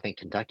surprised. I think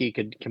Kentucky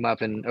could come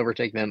up and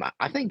overtake them.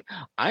 I think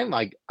I'm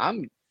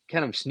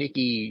kind of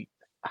sneaky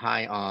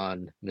high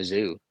on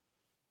Mizzou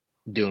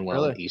doing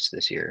well in the East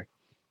this year,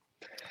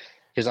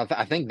 because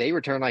I think they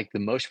return like the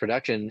most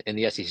production in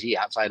the SEC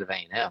outside of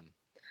A&M.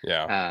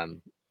 Yeah.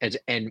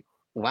 And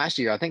last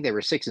year I think they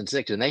were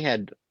 6-6, and they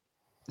had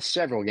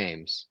several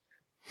games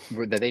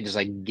that they just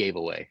like gave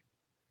away.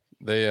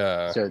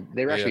 So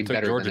they were actually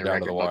better Georgia than their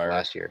down to record the wire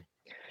last year.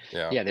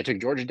 Yeah, they took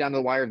Georgia down to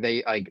the wire.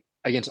 They like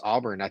against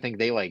Auburn. I think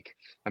they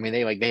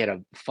had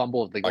a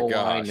fumble at the goal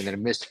line and then a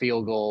missed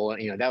field goal.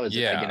 You know, that was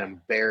like an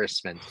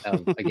embarrassment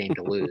of a game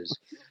to lose.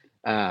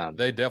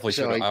 They definitely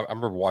should. I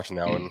remember watching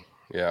that one.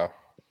 Yeah.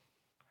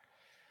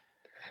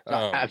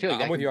 I feel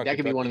like that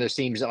could be one of those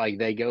teams that like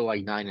they go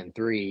like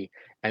 9-3,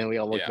 and then we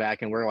all look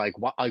back and we're like,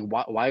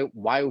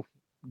 why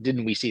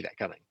didn't we see that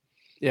coming?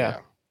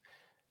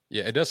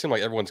 Yeah, it does seem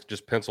like everyone's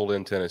just penciled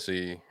in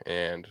Tennessee,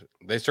 and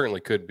they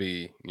certainly could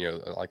be, you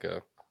know, like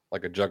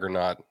a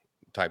juggernaut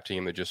type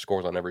team that just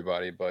scores on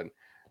everybody. But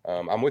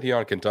I'm with you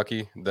on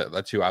Kentucky.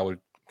 That's who I would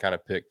kind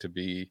of pick to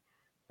be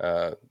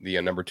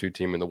the number 2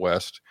 team in the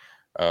West.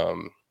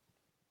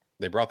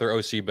 They brought their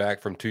OC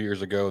back from 2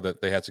 years ago that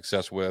they had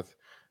success with.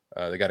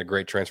 They got a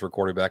great transfer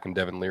quarterback in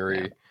Devin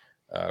Leary.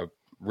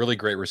 Really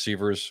great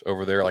receivers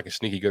over there, like a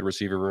sneaky good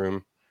receiver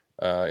room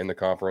in the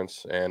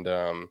conference. And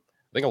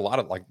I think a lot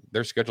of like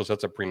their schedule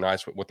sets up pretty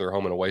nice with their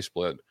home and away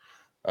split.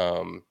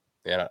 And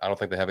I don't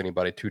think they have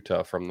anybody too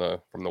tough from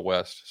the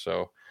West.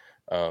 So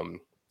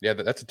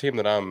that's a team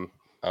that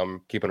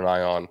I'm keeping an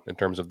eye on in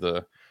terms of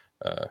the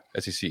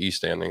SEC East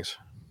standings.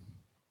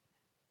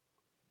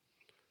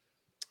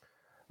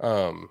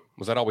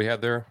 Was that all we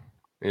had there?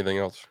 Anything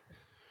else?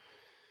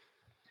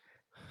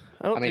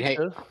 I mean, hey,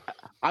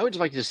 I would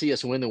like to see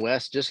us win the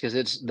West just because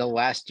it's the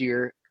last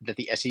year that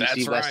the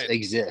SEC West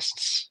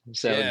exists.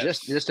 So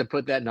just to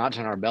put that notch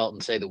on our belt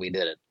and say that we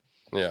did it.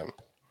 Yeah,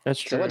 that's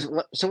true.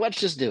 So let's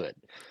just do it.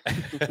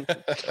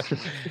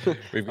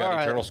 We've got an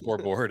internal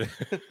scoreboard.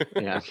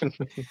 Yeah.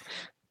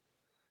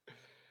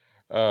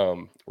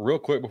 Real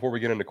quick before we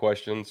get into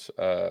questions,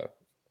 I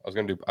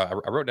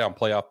wrote down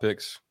playoff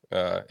picks.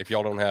 If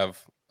y'all don't have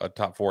a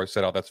top 4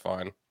 set out, that's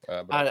fine.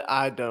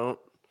 I don't.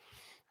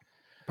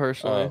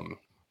 Personally,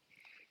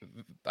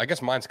 I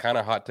guess mine's kind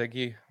of hot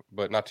takey,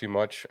 but not too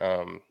much.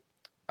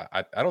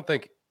 I don't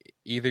think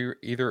either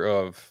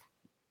of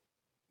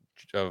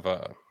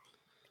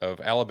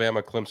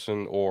Alabama,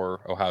 Clemson,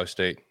 or Ohio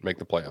State make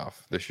the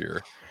playoff this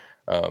year.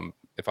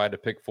 If I had to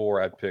pick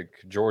 4, I'd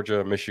pick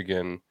Georgia,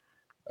 Michigan,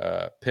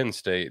 Penn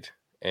State,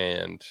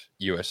 and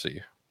USC.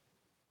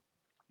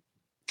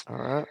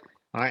 All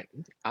right.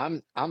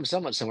 I'm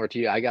somewhat similar to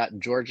you. I got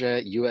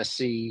Georgia,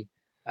 USC,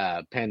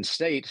 Penn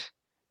State.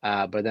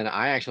 But then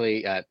I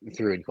actually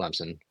threw in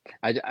Clemson.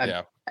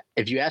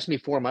 If you asked me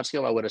 4 months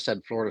ago, I would have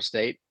said Florida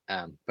State.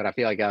 But I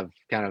feel like I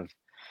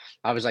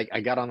was like,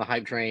 I got on the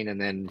hype train and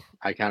then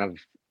I kind of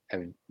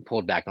have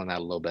pulled back on that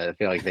a little bit. I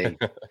feel like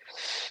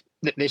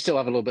they still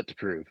have a little bit to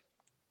prove.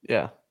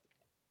 Yeah.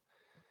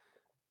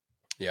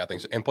 Yeah, I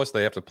think so. And plus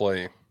they have to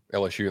play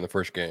LSU in the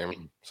first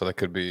game. So that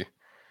could be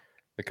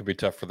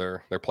tough for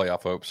their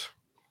playoff hopes.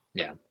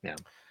 Yeah.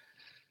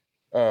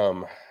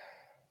 All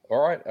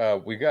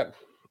right. We got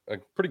a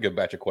pretty good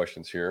batch of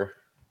questions here.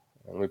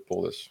 Let me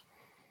pull this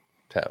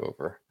tab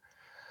over.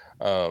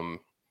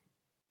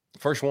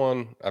 First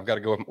one, I've got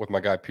to go with my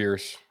guy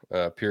Pierce.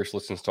 Pierce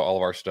listens to all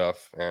of our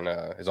stuff and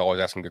is always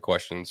asking good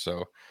questions.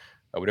 So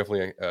we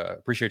definitely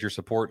appreciate your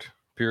support,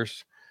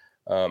 Pierce.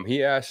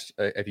 He asked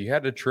if you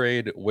had to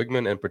trade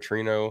Wigman and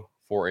Petrino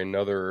for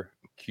another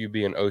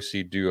QB and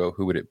OC duo,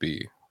 who would it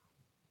be?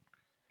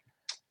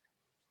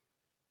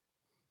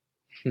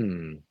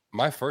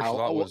 My first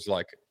thought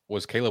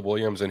was Caleb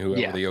Williams and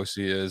whoever the OC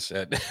is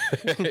at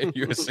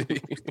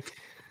USC.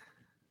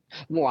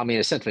 Well, I mean,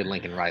 essentially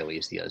Lincoln Riley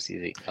is the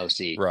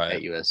OC right.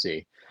 at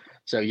USC.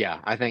 So yeah,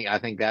 I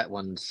think that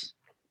one's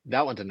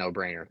a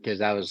no-brainer because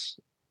that was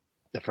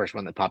the first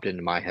one that popped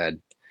into my head.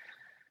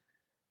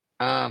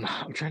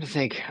 I'm trying to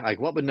think, like,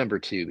 what would number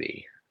 2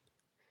 be?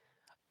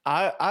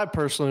 I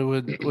personally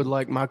would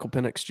like Michael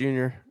Penix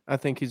Jr. I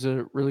think he's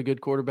a really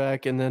good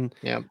quarterback. And then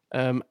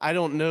I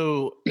don't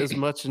know as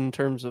much in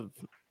terms of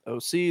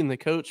OC and the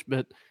coach,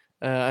 but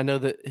I know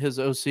that his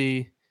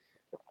OC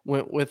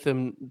went with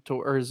him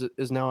or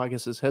is now, I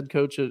guess, his head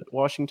coach at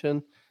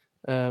Washington,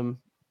 the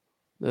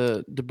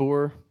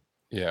DeBoer.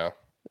 Yeah.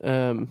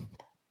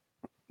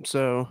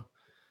 So.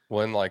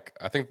 When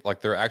I think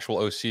their actual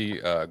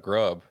OC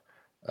Grubb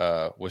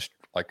was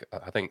I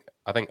think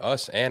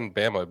us and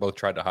Bama both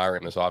tried to hire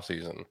him this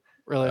offseason.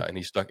 Really? And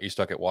he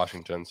stuck at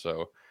Washington.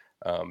 So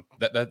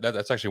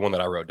that's actually one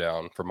that I wrote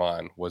down for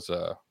mine was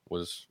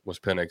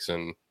Penix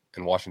and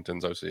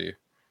Washington's OC.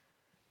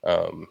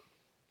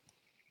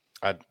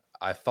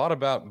 I thought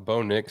about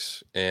Bo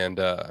Nix and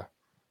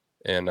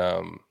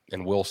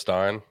Will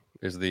Stein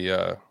is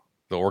the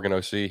Oregon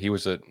OC. He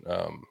was at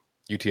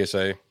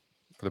UTSA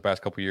for the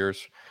past couple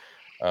years,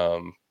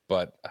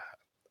 but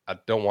I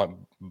don't want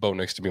Bo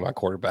Nix to be my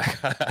quarterback.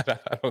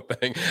 I don't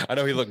think. I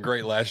know he looked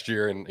great last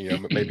year, and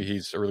maybe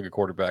he's a really good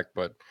quarterback,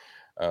 but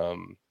I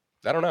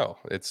don't know.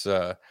 It's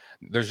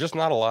there's just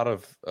not a lot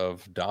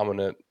of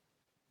dominant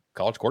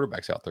college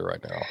quarterbacks out there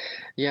right now.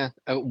 Yeah,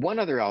 one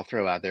other I'll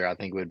throw out there I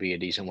think would be a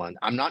decent one.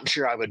 I'm not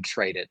sure I would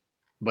trade it,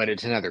 but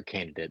it's another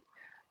candidate.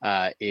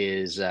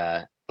 Is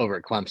over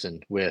at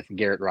Clemson with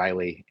Garrett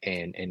Riley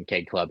and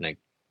Cade Klubnik.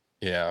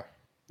 Yeah,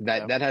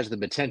 that has the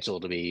potential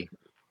to be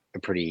a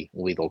pretty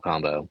lethal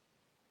combo.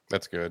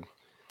 That's good.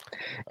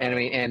 And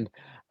and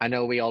I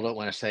know we all don't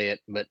want to say it,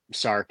 but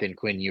Sark and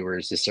Quinn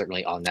Ewers is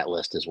certainly on that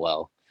list as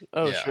well.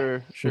 Oh, yeah.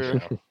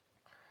 Sure.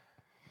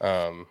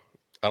 I'd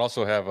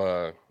also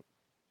have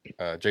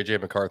J.J.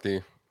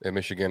 McCarthy at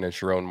Michigan and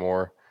Sharon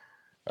Moore.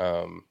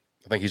 I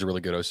think he's a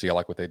really good OC. I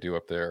like what they do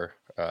up there.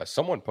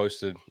 Someone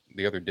posted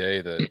the other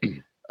day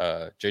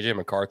that J.J.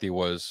 McCarthy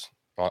was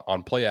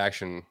on play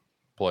action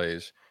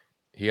plays.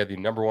 He had the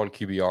number 1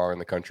 QBR in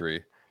the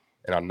country,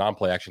 and on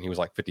non-play action, he was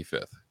like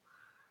 55th.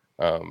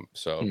 I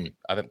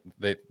think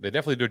they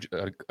definitely do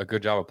a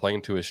good job of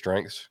playing to his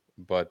strengths,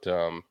 but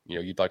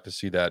you'd like to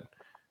see that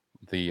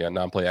the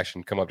non-play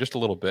action come up just a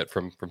little bit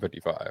from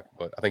 55.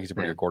 But I think he's a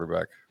pretty good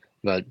quarterback.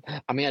 But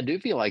I mean, I do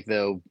feel like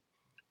though,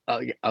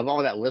 of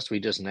all that list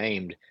we just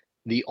named,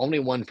 the only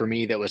one for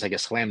me that was like a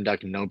slam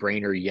dunk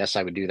no-brainer, yes,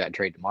 I would do that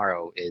trade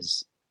tomorrow,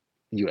 is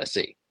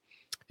USC.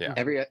 Yeah.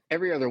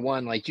 Every other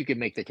one, like you could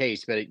make the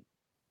case, but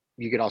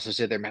you could also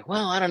sit there and be like,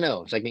 well, I don't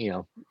know. It's like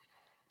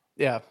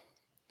yeah.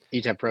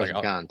 Each have pros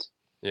and cons.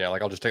 Yeah,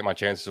 like I'll just take my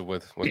chances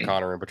with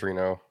Connor and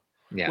Petrino.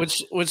 Yeah.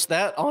 Which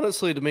that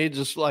honestly to me,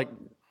 just like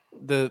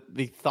the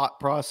thought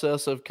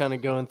process of kind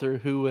of going through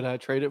who would I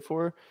trade it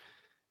for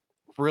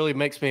really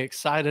makes me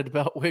excited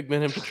about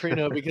Wigman and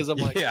Petrino, because I'm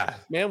like,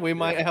 man, we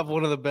might have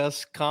one of the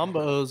best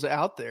combos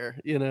out there,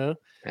 Yeah.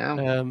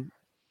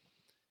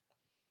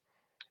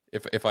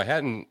 If I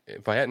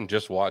hadn't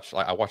just watched,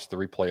 I watched the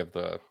replay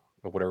of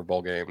whatever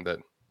bowl game that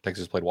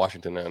Texas played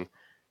Washington in.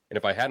 And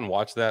if I hadn't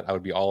watched that, I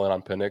would be all in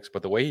on Penix.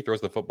 But the way he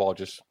throws the football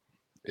just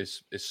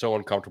is so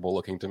uncomfortable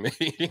looking to me.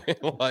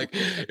 Like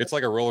it's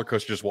like a roller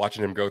coaster just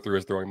watching him go through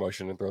his throwing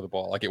motion and throw the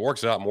ball. Like it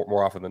works out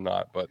more often than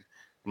not. But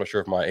I'm not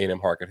sure if my A&M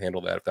heart could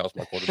handle that if that was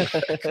my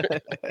quarterback.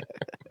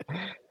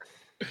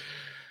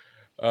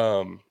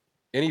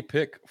 Any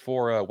pick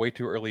for way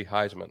too early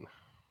Heisman?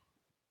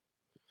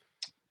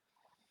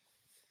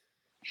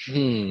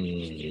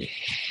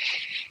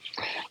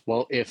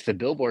 Well, if the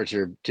billboards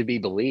are to be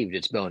believed,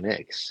 it's Bo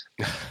Nix.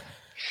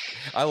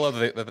 I love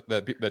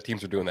that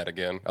teams are doing that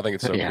again. I think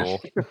it's so cool.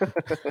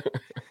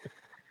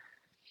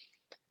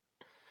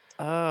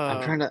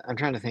 I'm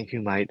trying to think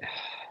who might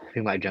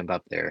jump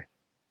up there.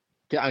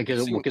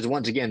 Because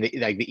once again,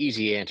 the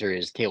easy answer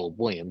is Caleb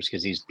Williams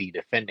because he's the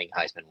defending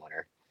Heisman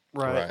winner.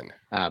 Right.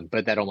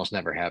 But that almost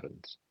never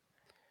happens.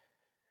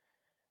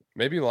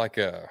 Maybe like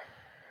a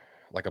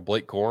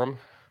Blake Corum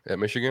at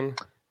Michigan.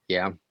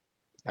 Yeah,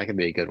 that could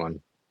be a good one.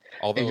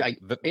 Although their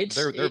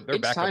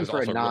backup is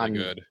also really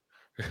good.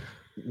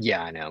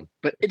 Yeah, I know,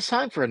 but it's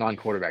time for a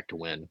non-quarterback to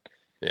win.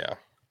 Yeah,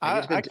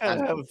 I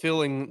kind of have a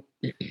feeling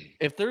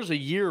if there's a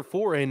year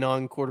for a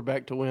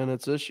non-quarterback to win,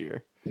 it's this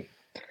year.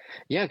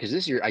 Yeah, because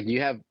this year you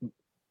have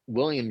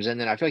Williams, and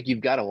then I feel like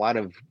you've got a lot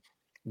of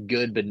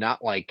good, but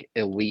not like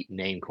elite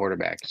name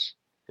quarterbacks.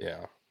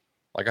 Yeah,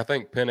 like I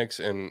think Penix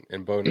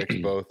and Bo Nix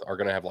both are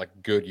going to have like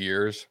good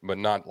years, but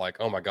not like,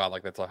 oh my god,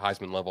 like that's a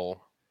Heisman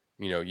level,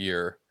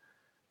 year.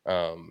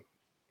 How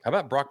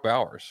about Brock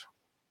Bowers?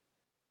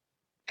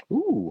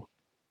 Ooh,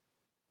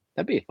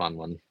 that'd be a fun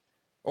one.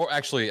 Or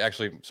actually,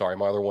 sorry,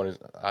 my other one is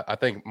I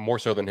think more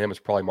so than him is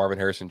probably Marvin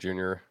Harrison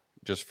Jr.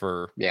 Just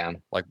for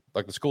like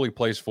the school he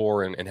plays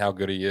for and how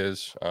good he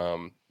is.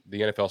 The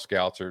NFL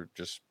scouts are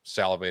just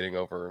salivating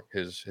over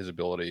his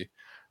ability,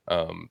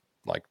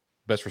 like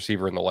best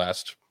receiver in the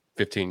last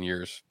 15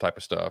 years type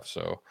of stuff.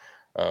 So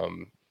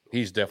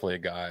he's definitely a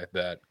guy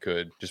that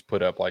could just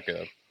put up like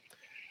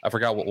I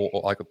forgot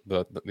what like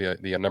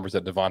the numbers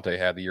that Devontae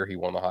had the year he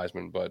won the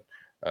Heisman, but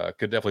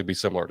could definitely be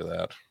similar to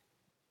that.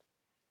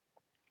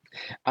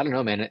 I don't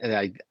know, man.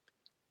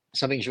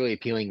 Something's really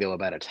appealing though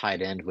about a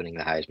tight end winning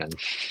the Heisman.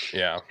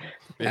 Yeah,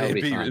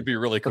 it'd be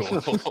really cool.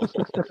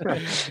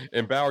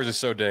 And Bowers is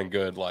so dang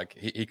good; like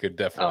he could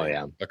definitely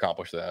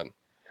accomplish that.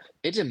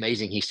 It's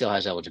amazing he still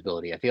has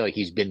eligibility. I feel like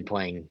he's been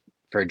playing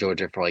for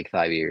Georgia for like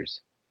 5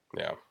 years.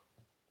 Yeah,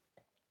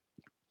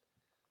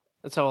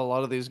 that's how a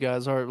lot of these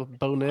guys are.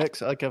 Bo Nix,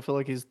 like I feel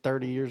like he's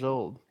 30 years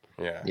old.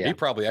 Yeah. He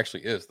probably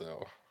actually is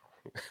though.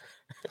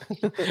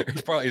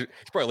 he's probably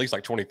at least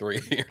like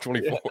 23 or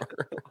 24.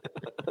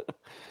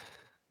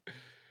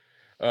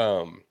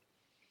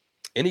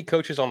 Any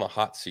coaches on the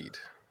hot seat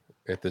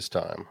at this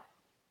time?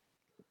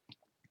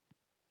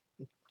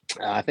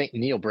 I think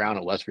Neil Brown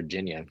at West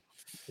Virginia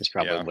is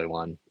probably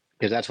one,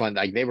 because that's one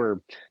like they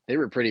were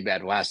pretty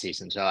bad last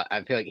season. So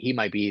I feel like he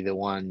might be the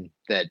one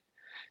that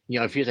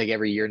it feels like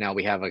every year now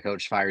we have a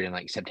coach fired in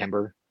like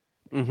September.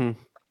 Mm-hmm.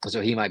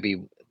 So he might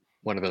be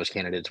one of those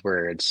candidates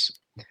where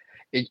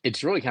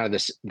it's really kind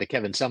of the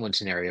Kevin Sumlin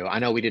scenario. I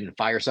know we didn't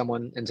fire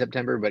someone in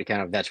September, but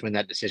kind of that's when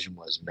that decision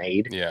was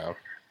made. Yeah.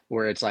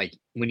 Where it's like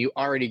when you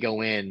already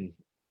go in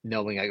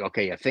knowing like,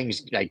 okay, if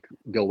things like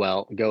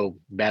go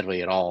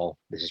badly at all,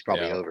 this is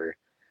probably over.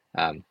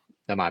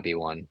 That might be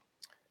one.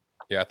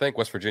 Yeah, I think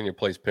West Virginia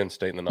plays Penn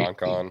State in the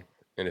non-con,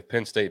 and if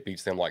Penn State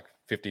beats them like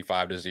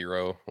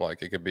 55-0,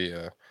 like it could be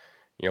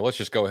let's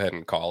just go ahead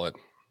and call it.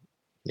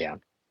 Yeah.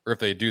 Or if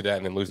they do that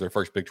and then lose their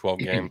first Big 12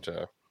 game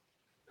to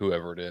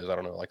whoever it is, I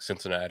don't know, like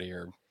Cincinnati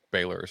or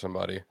Baylor or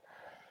somebody.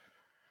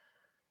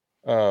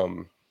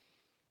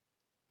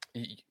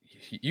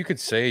 You could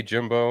say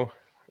Jimbo,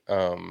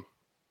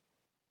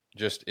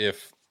 just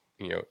if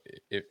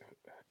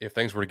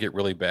things were to get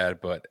really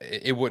bad, but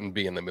it wouldn't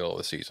be in the middle of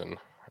the season.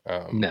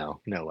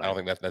 No way. I don't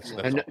think that's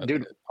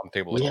dude, on the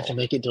table. We have to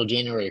make it till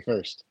January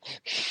 1st.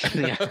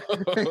 Yeah,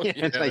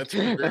 that's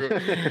true.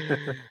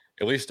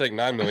 At least take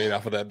 $9 million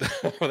off of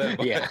that.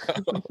 Yeah.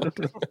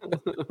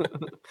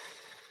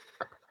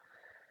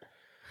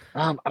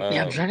 I'm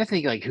trying to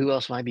think like who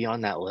else might be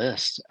on that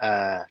list.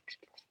 I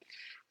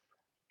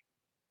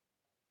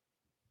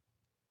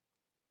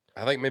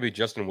think maybe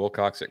Justin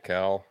Wilcox at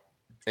Cal,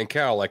 and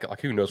Cal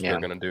like who knows what they're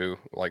gonna do.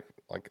 Like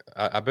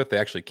I bet they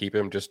actually keep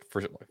him just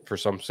for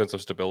some sense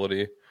of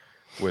stability,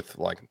 with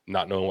like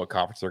not knowing what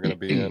conference they're gonna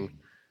be in.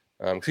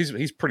 Because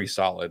he's pretty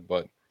solid,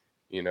 but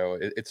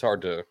it's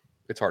hard to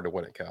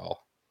win at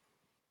Cal.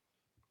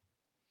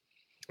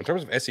 In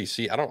terms of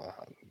SEC,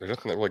 there's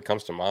nothing that really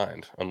comes to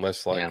mind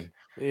unless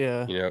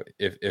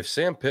if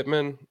Sam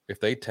Pittman, if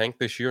they tank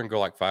this year and go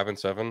like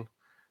 5-7,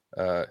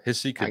 his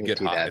seat could get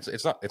hot.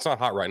 It's not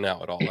hot right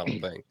now at all, I don't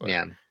think. But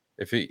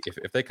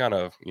if they kind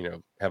of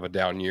have a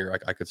down year,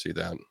 I could see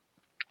that.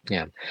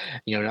 Yeah,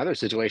 another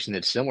situation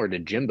that's similar to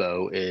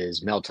Jimbo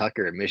is Mel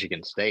Tucker at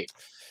Michigan State.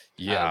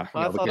 Yeah, I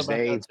thought about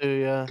that too.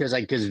 Yeah, because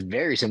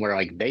very similar.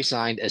 Like they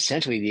signed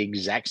essentially the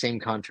exact same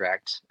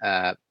contract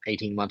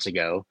 18 months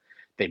ago.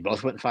 They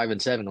both went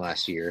 5-7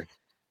 last year,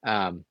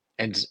 and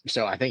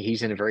so I think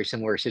he's in a very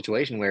similar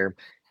situation where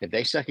if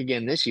they suck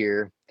again this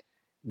year,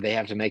 they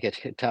have to make a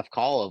tough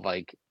call of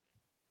like,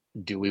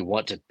 do we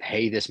want to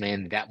pay this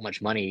man that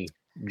much money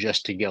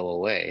just to go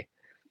away?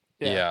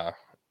 Yeah.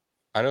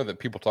 I know that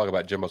people talk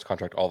about Jimbo's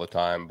contract all the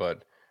time,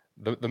 but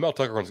the Mel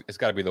Tucker one, it's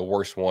got to be the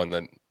worst one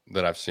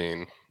that I've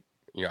seen.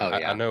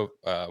 I know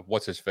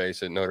what's his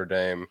face at Notre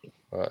Dame,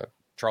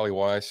 Charlie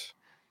Weiss.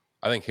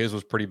 I think his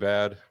was pretty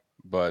bad,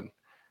 but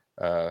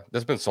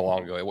that's been so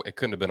long ago. It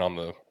couldn't have been on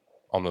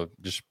the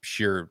just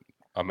sheer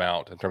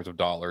amount in terms of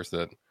dollars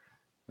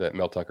that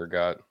Mel Tucker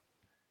got.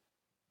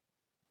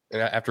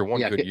 And after one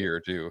good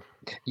year too.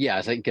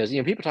 Yeah, because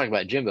people talk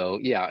about Jimbo.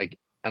 Yeah,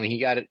 I mean he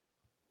got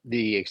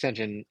the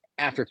extension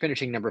after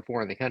finishing number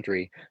 4 in the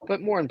country,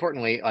 but more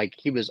importantly, like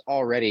he was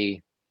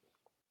already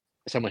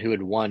someone who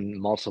had won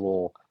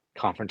multiple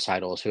conference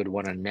titles, who had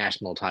won a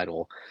national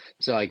title.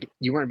 So like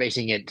you weren't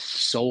basing it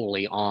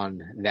solely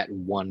on that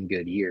one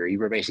good year. You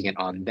were basing it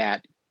on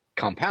that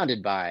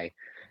compounded by,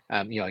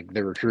 like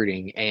the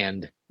recruiting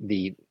and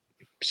the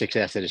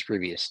success at his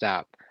previous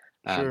stop.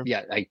 Sure.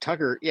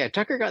 Tucker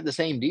got the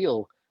same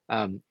deal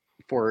and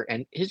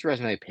his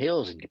resume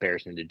pales in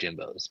comparison to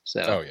Jimbo's.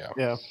 So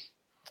yeah.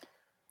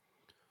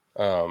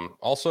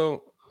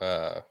 Also,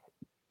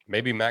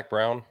 maybe Mac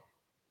Brown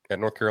at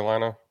North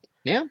Carolina.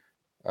 Yeah.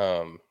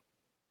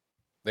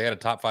 They had a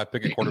top 5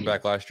 pick at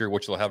quarterback last year,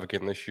 which they'll have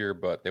again this year,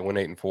 but they went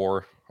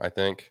 8-4, I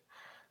think.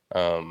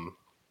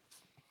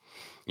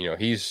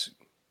 He's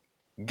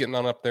getting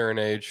on up there in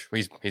age.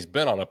 He's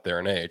been on up there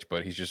in age,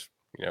 but he's just,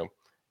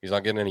 he's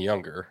not getting any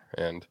younger.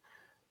 And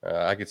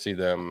I could see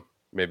them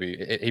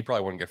maybe he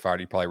probably wouldn't get fired.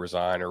 He'd probably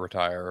resign or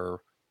retire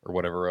or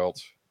whatever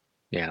else.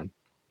 Yeah.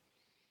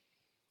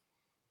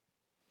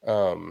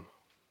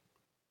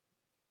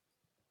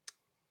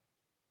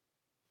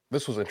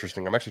 This was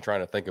interesting. I'm actually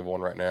trying to think of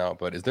one right now,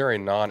 but is there a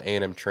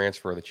non-A&M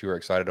transfer that you are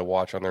excited to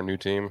watch on their new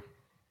team?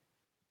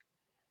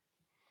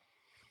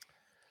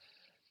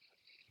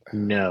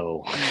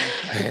 No.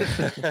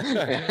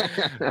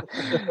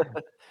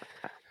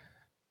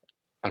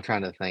 I'm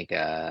trying to think.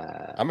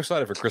 I'm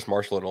excited for Chris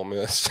Marshall at Ole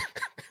Miss.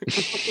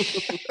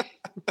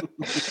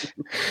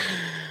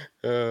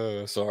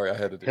 Sorry, I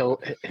had to do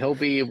it. He'll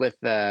be with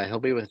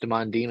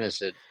Damon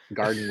Demas at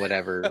Garden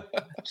whatever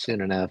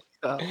soon enough.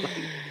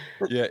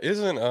 Yeah,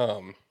 isn't I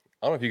don't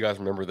know if you guys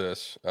remember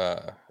this.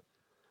 I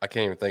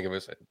can't even think of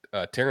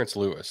it. Terrence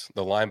Lewis,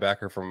 the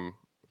linebacker from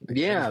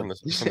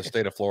the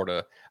state of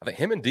Florida. I think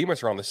him and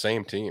Demas are on the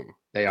same team.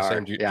 They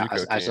are.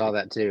 I saw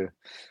that too.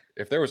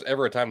 If there was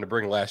ever a time to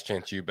bring Last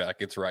Chance U back,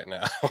 it's right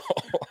now.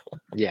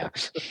 Yeah.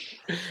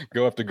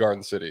 Go up to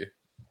Garden City.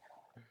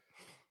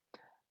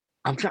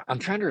 I'm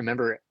trying to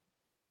remember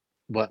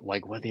what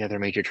the other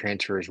major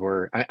transfers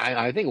were.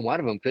 I think one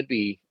of them could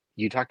be,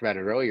 you talked about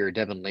it earlier,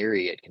 Devin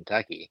Leary at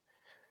Kentucky.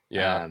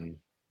 Yeah.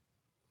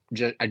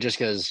 Just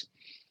because,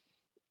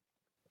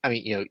 I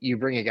mean, you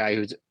bring a guy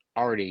who's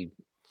already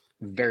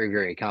very,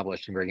 very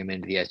accomplished and bring him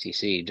into the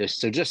SEC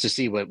just to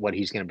see what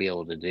he's going to be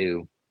able to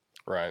do.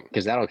 Right.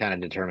 Because that'll kind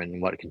of determine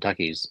what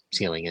Kentucky's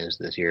ceiling is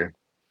this year.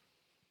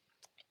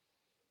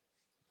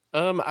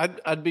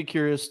 I'd be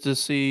curious to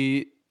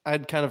see.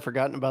 I'd kind of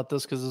forgotten about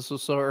this because this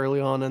was so early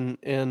on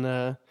in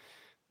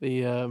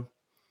the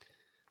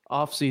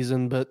off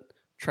season, but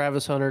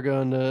Travis Hunter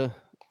going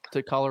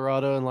to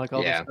Colorado and like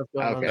all the stuff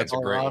going on in That's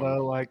Colorado, a great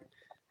one. like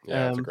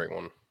that's a great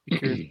one. Be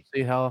curious to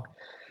see how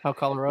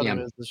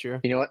Colorado is this year.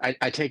 You know what?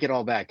 I take it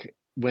all back.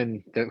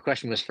 When the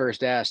question was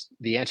first asked,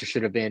 the answer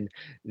should have been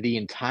the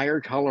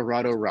entire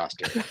Colorado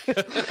roster.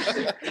 That's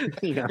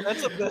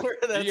a better.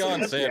 That's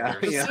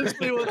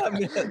essentially what I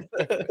meant.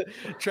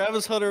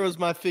 Travis Hunter was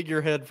my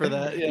figurehead for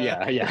that.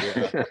 Yeah.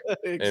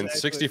 Exactly. And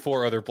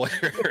 64 other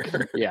players.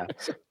 Yeah.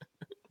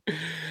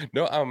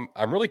 No,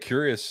 I'm really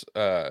curious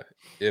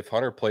if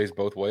Hunter plays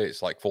both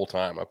ways, like full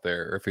time up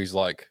there, or if he's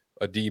like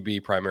a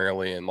DB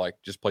primarily and like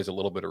just plays a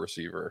little bit of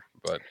receiver.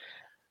 But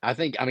I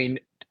think,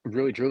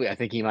 really, truly, I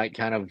think he might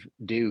kind of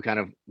do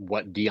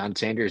what Deion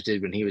Sanders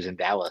did when he was in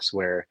Dallas,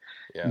 where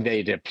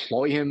they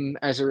deploy him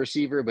as a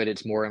receiver, but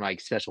it's more in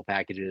like special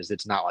packages.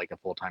 It's not like a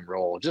full-time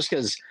role. Just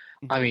because,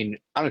 I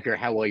don't care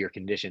how well you're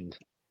conditioned,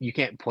 you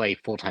can't play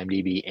full-time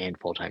DB and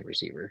full-time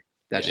receiver.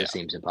 That just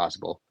seems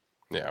impossible.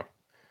 Yeah.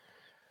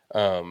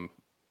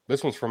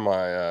 This one's from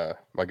my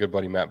my good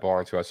buddy Matt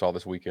Barnes, who I saw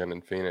this weekend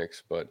in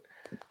Phoenix. But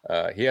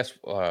he asked,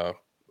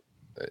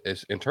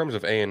 is in terms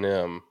of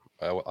A&M,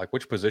 like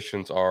which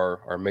positions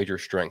are major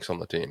strengths on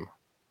the team?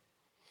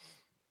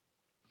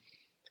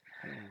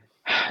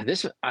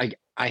 This I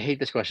hate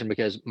this question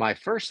because my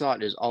first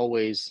thought is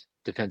always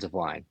defensive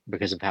line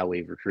because of how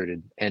we've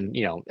recruited, and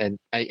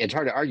it's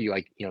hard to argue.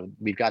 Like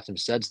we've got some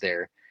studs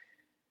there,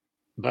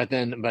 but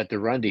the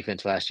run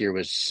defense last year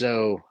was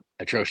so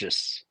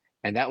atrocious,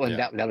 and that one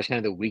that was kind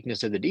of the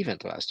weakness of the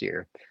defense last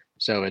year.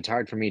 So it's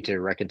hard for me to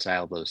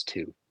reconcile those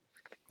two.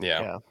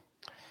 Yeah.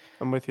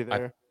 I'm with you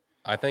there.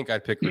 I think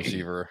I'd pick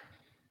receiver.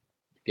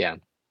 Yeah.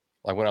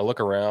 Like when I look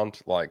around,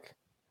 like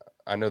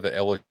I know the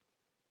LSU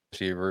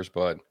receivers,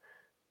 but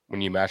when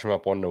you match them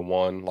up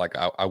 1-to-1, like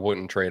I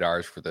wouldn't trade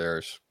ours for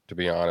theirs, to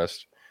be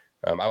honest.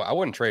 I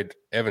wouldn't trade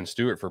Evan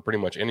Stewart for pretty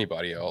much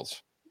anybody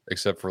else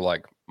except for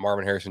like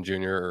Marvin Harrison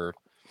Jr. or,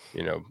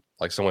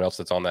 like someone else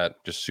that's on that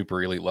just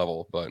super elite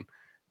level. But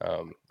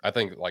I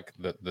think like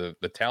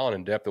the talent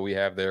and depth that we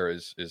have there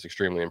is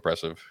extremely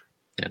impressive.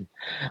 Yeah.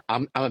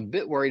 I'm a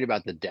bit worried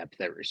about the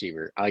depth at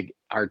receiver. Like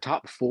our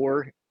top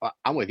four,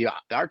 I'm with you.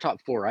 Our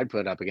top four, I'd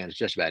put up against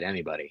just about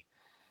anybody.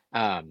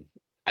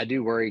 I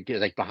do worry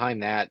because like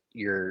behind that,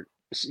 you're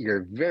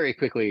very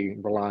quickly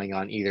relying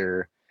on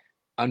either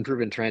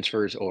unproven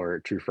transfers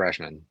or true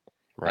freshmen.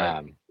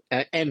 Right.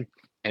 And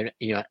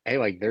hey,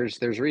 like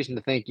there's reason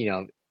to think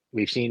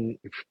we've seen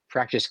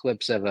practice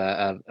clips of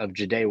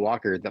Ja'Day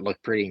Walker that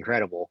look pretty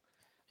incredible.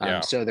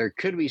 So there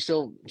could be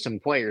still some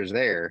players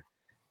there.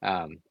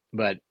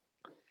 But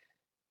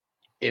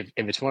if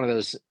it's one of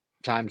those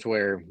times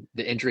where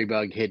the injury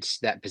bug hits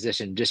that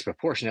position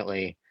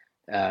disproportionately,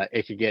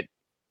 it could get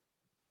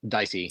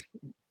dicey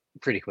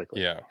pretty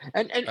quickly. Yeah.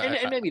 And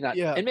maybe not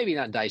and maybe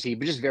not dicey,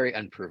 but just very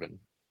unproven.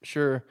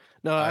 Sure.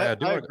 No, I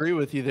agree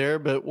with you there.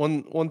 But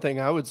one thing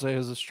I would say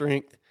is a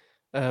strength,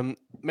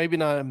 maybe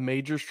not a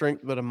major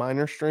strength, but a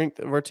minor strength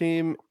of our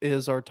team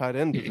is our tight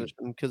end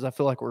position, because I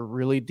feel like we're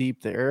really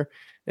deep there.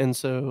 And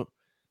so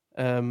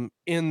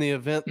in the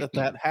event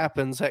that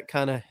happens, that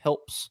kind of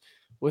helps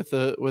with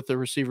the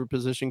receiver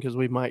position, because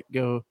we might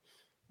go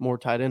more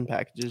tight end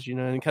packages,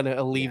 and kind of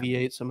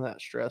alleviate some of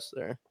that stress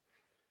there.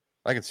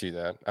 I can see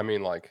that. I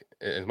mean, like,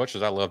 as much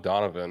as I love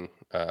Donovan,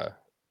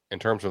 in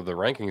terms of the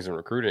rankings and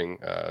recruiting,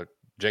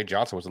 Jay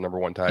Johnson was the number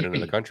one tight end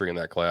in the country in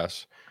that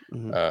class.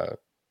 Mm-hmm.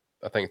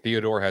 I think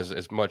Theodore has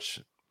as much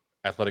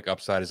athletic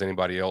upside as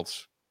anybody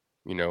else,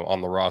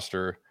 on the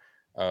roster.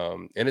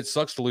 And it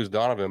sucks to lose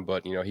Donovan,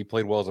 but he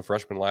played well as a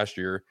freshman last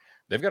year.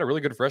 They've got a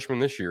really good freshman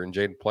this year in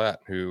Jaden Platt,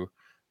 who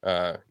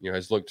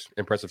has looked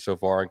impressive so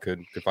far and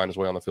could find his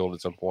way on the field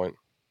at some point.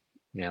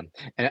 Yeah,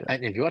 and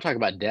if you want to talk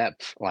about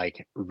depth,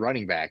 like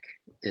running back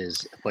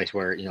is a place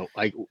where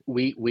like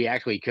we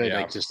actually could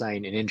like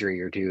sustain an injury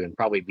or two and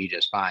probably be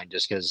just fine,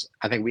 just because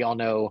I think we all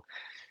know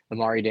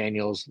Amari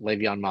Daniels,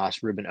 Le'Veon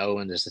Moss, Ruben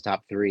Owens is the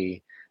top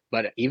three.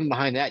 But even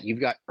behind that, you've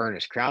got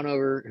Ernest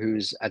Crownover,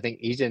 who's I think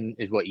he's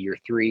year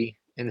 3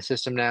 in the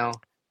system now.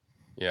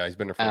 Yeah, he's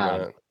been there for a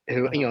minute.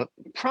 Who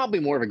probably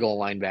more of a goal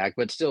line back,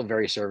 but still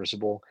very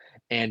serviceable.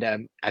 And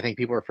I think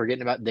people are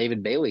forgetting about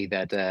David Bailey,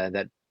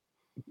 that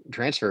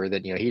transfer.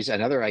 That he's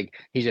another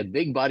he's a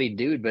big bodied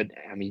dude, but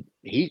I mean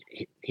he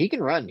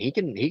can run, he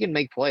can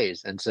make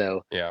plays, and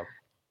so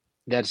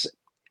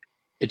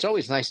it's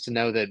always nice to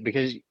know that,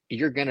 because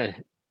you're gonna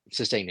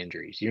sustain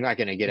injuries. You're not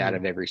gonna get out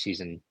of every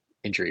season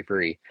injury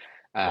free.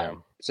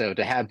 So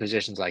to have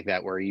positions like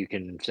that where you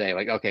can say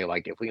like, okay,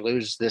 like if we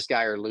lose this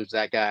guy or lose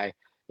that guy,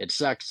 it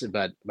sucks,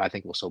 but I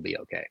think we'll still be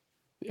okay.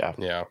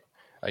 Yeah.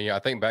 I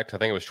think back to, I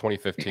think it was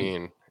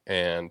 2015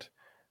 and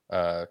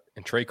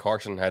Trey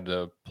Carson had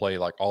to play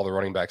like all the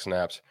running back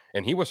snaps,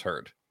 and he was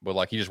hurt, but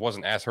like he just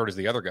wasn't as hurt as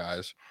the other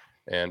guys.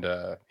 And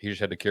he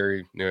just had to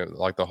carry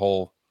like the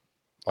whole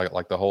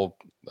like the whole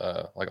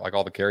like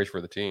all the carries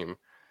for the team.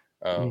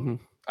 I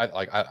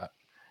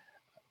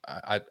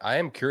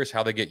am curious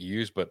how they get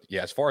used, but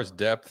yeah, as far as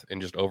depth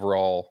and just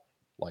overall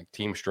like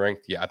team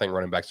strength, yeah, I think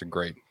running back's a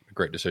great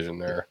decision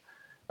there.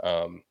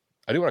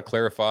 I do want to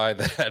clarify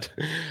that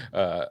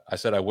I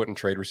said I wouldn't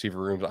trade receiver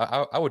rooms.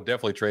 I would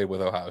definitely trade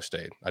with Ohio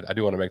State. I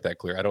do want to make that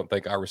clear. I don't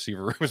think our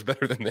receiver room is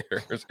better than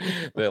theirs.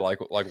 They like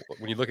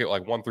when you look at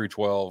like 1 through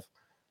 12,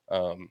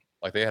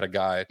 like they had a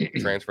guy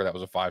transfer that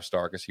was a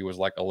 5-star because he was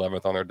like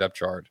 11th on their depth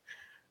chart.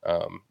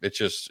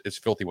 It's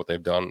filthy what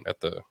they've done at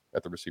the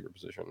receiver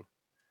position.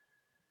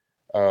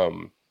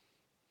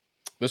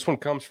 This one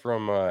comes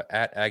from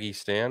at Aggie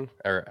Stan,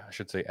 or I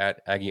should say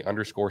at Aggie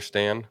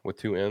 _Stan with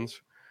 2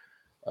 N's.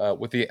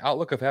 With the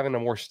outlook of having a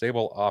more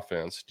stable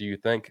offense, do you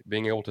think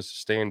being able to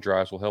sustain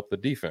drives will help the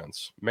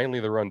defense, mainly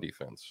the run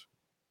defense?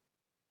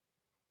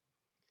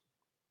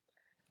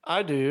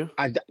 I do.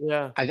 I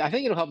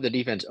think it'll help the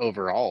defense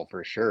overall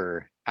for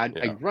sure.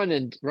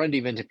 Run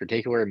defense in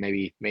particular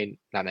may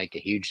not make a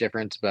huge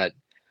difference, but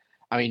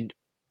I mean,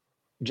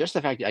 just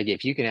the fact that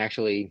if you can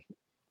actually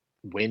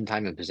win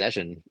time of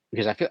possession,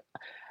 because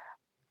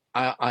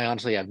I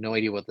honestly have no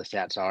idea what the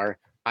stats are.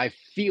 I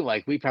feel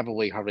like we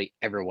probably hardly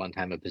ever won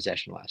time of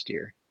possession last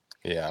year.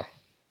 Yeah.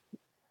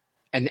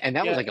 And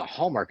that was like a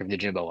hallmark of the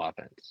Jimbo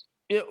offense.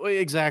 Yeah,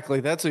 exactly.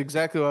 That's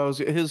exactly what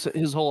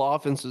his whole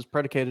offense is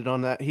predicated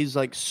on that. He's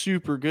like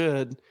super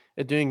good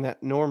at doing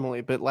that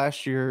normally. But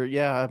last year,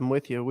 yeah, I'm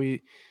with you.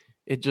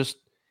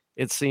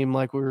 It seemed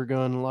like we were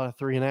going a lot of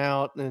 3 and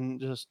out and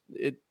just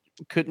it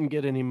couldn't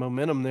get any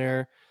momentum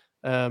there.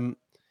 And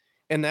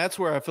that's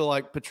where I feel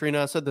like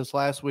Petrino, I said this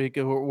last week,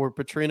 where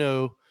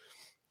Petrino,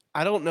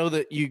 I don't know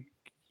that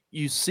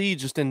you see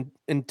just an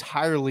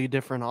entirely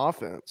different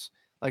offense.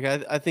 Like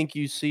I think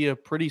you see a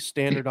pretty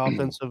standard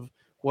offense of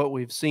what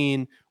we've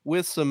seen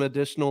with some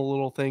additional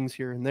little things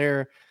here and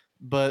there,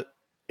 but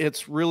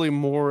it's really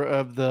more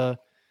of the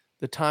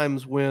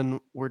times when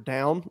we're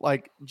down.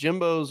 Like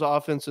Jimbo's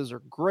offenses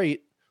are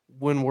great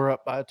when we're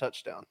up by a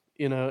touchdown.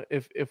 You know,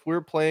 if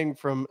we're playing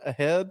from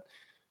ahead,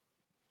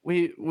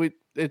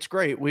 it's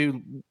great.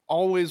 We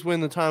always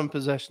win the time of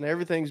possession.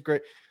 Everything's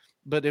great.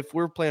 But if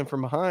we're playing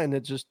from behind,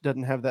 it just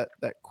doesn't have that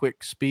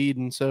quick speed.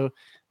 And so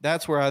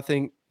that's where I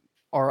think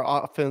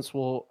our offense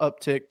will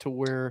uptick to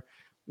where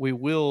we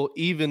will,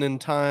 even in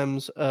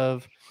times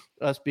of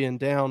us being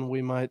down,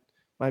 we might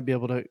be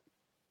able to,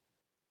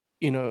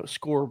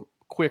 score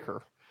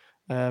quicker.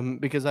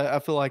 Because I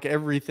feel like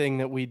everything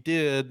that we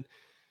did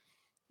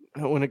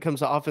when it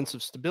comes to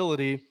offensive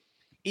stability,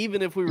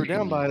 even if we were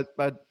down by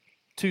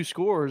 2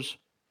 scores,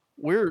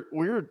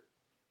 we're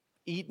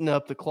eating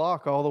up the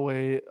clock all the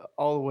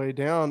way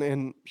down,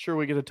 and sure,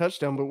 we get a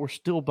touchdown, but we're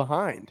still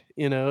behind,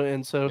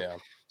 and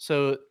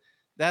so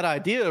that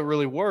idea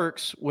really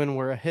works when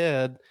we're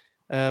ahead.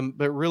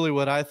 But really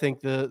what I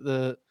think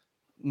the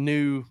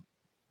new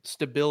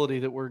stability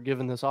that we're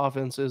giving this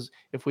offense is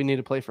if we need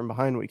to play from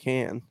behind, we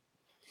can.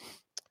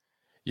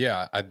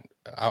 Yeah,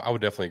 I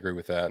would definitely agree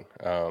with that.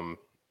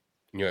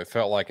 It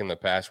felt like in the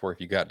past where if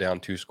you got down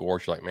 2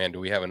 scores, you're like, man, do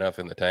we have enough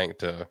in the tank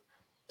to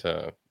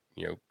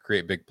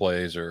create big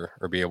plays or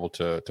be able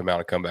to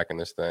mount a comeback in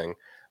this thing?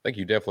 I think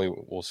you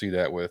definitely will see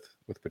that with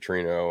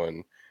Petrino,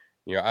 and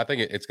I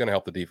think it's going to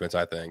help the defense.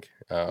 I think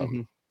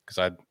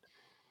because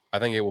I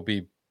think it will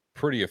be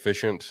pretty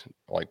efficient,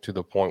 like to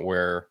the point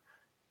where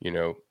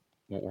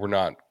we're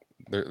not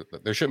there.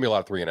 There shouldn't be a lot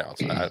of 3 and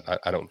outs.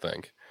 I don't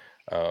think.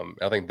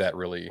 I think that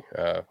really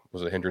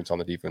was a hindrance on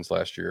the defense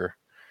last year.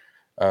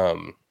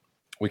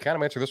 We kind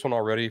of answered this one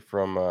already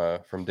from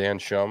Dan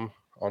Shum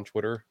on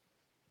Twitter.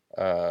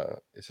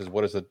 It says,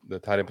 what does the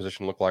tight end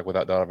position look like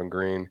without Donovan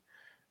Green?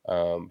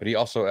 But he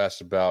also asked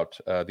about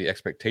the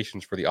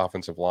expectations for the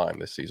offensive line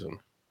this season.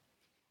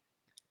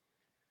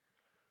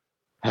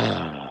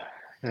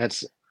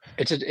 It's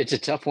a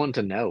tough one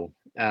to know.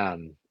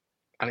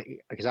 I mean,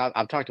 because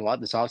I've talked a lot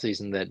this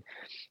offseason that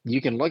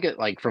you can look at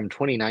like from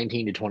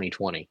 2019 to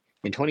 2020.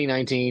 In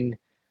 2019,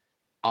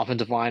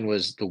 offensive line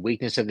was the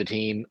weakness of the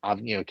team.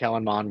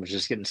 Kellen Mond was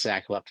just getting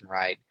sacked left and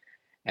right.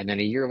 And then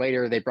a year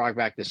later, they brought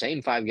back the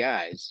same 5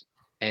 guys,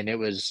 and it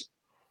was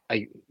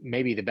like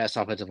maybe the best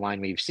offensive line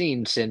we've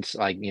seen since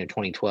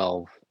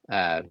 2012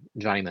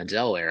 Johnny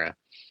Manziel era.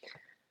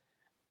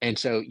 And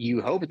so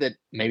you hope that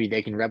maybe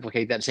they can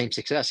replicate that same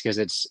success, because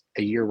it's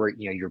a year where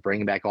you're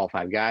bringing back all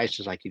 5 guys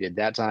just like you did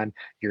that time.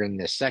 You're in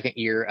the second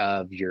year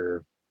of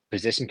your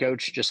position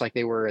coach, just like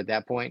they were at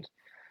that point.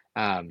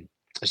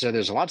 So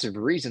there's lots of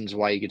reasons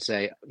why you could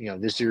say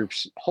this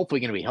group's hopefully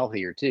going to be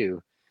healthier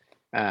too.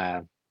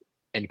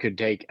 And could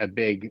take a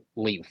big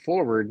leap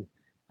forward.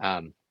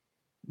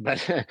 But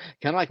kind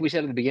of like we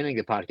said at the beginning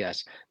of the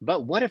podcast,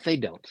 but what if they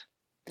don't?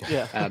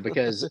 Yeah.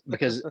 Because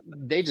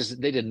they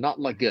did not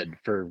look good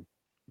for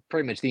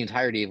pretty much the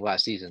entirety of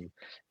last season.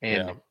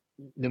 And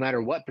no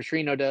matter what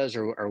Petrino does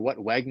or what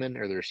Wegman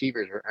or the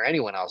receivers or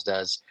anyone else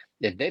does,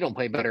 if they don't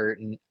play better,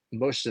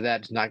 most of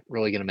that's not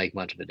really going to make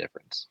much of a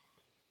difference.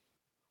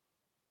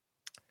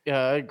 Yeah,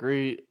 I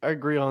agree. I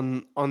agree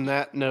on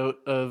that note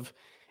of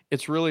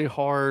it's really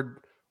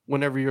hard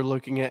whenever you're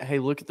looking at, hey,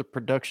 look at the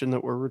production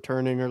that we're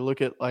returning, or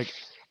look at like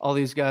all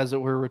these guys that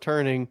we're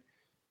returning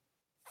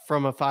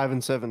from a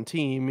 5-7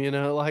 team,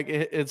 like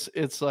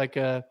it's like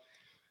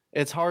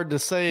it's hard to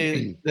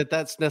say that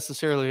that's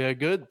necessarily a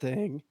good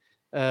thing.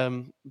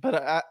 But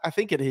I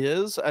think it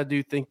is. I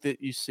do think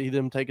that you see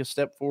them take a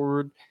step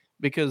forward,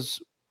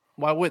 because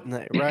why wouldn't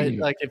they, right?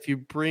 Like if you're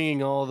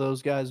bringing all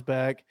those guys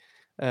back,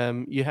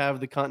 you have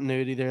the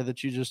continuity there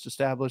that you just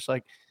established.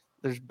 Like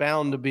there's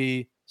bound to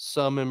be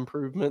some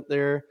improvement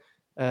there.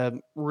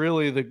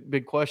 Really, the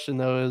big question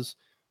though is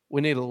we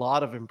need a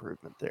lot of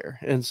improvement there,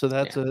 and so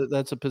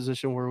that's a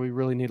position where we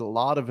really need a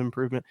lot of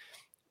improvement.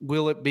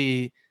 Will it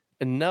be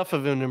enough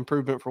of an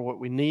improvement for what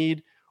we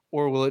need,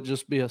 or will it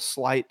just be a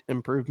slight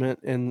improvement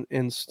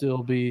and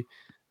still be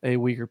a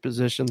weaker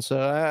position? So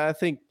I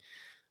think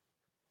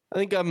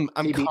I'm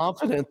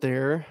confident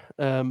there,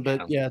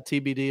 but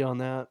TBD on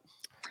that.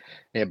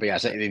 Yeah,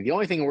 but so the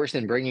only thing worse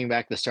than bringing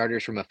back the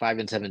starters from a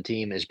 5-7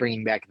 team is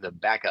bringing back the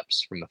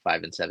backups from a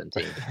 5-7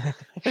 team.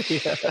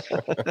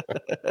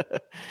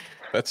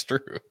 That's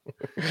true.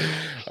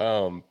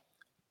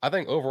 I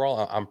think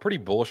overall, I'm pretty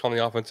bullish on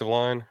the offensive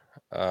line.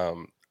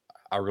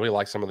 I really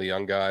like some of the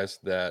young guys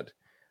that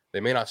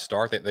they may not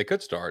start. They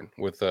could start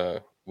with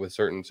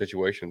certain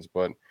situations,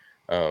 but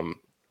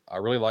I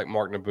really like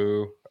Mark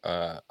Naboo.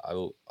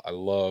 I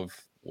love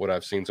what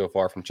I've seen so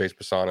far from Chase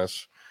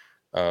Pasanis.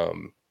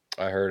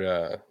 I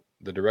heard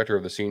the director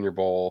of the Senior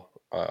Bowl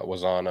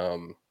was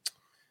on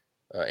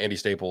Andy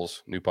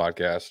Staples' new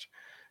podcast,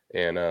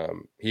 and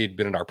he had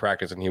been in our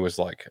practice, and he was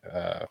like,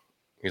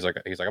 he's like,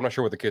 I'm not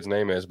sure what the kid's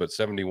name is, but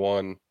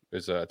 71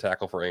 is a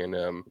tackle for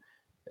A&M,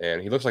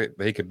 and he looks like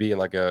he could be in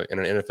an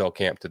NFL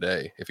camp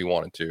today if he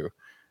wanted to.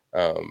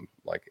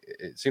 Like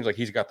it seems like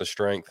he's got the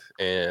strength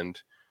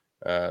and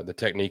the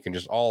technique and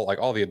just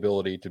all the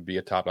ability to be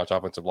a top-notch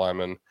offensive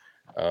lineman.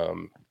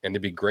 And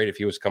it'd be great if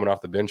he was coming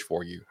off the bench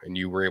for you and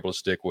you were able to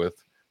stick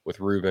with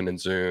Ruben and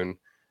Zune.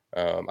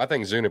 I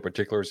think Zune in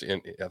particular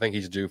I think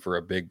he's due for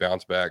a big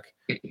bounce back.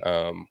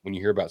 When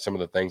you hear about some of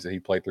the things that he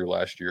played through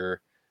last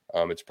year,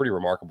 it's pretty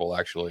remarkable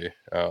actually.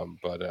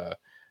 But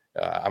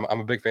I'm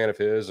a big fan of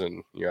his,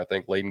 and I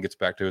think Layden gets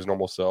back to his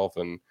normal self,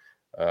 and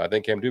I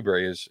think Cam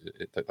Dewberry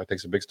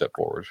takes a big step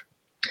forward.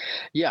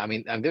 Yeah, I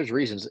mean, there's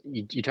reasons.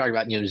 You talk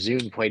about,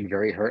 Zune played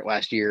very hurt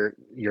last year.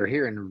 You're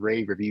hearing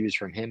rave reviews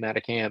from him out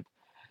of camp.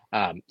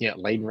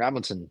 Layden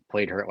Robinson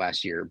played hurt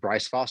last year.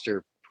 Bryce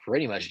Foster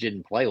pretty much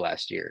didn't play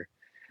last year.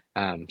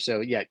 So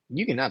yeah,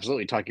 you can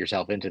absolutely talk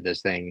yourself into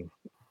this thing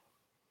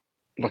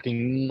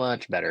looking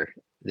much better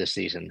this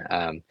season.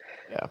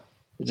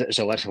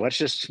 So let's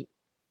just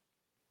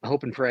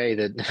hope and pray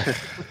that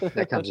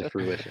that comes to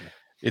fruition.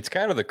 It's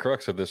kind of the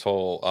crux of this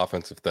whole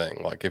offensive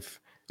thing. Like if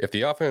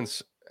the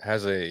offense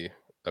has a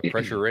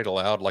pressure rate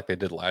allowed like they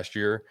did last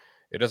year,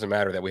 it doesn't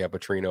matter that we have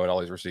Petrino and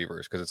all these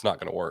receivers, because it's not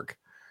going to work.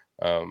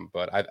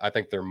 But I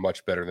think they're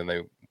much better than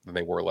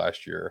they were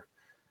last year.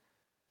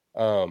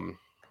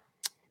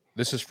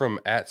 This is from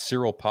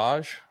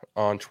 @CyrilPaj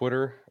on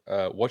Twitter.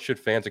 What should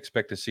fans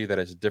expect to see that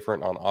is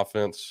different on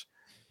offense?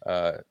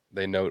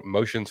 They note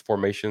motions,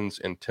 formations,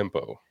 and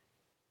tempo.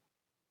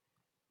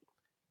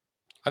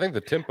 I think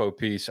the tempo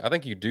piece, I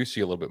think you do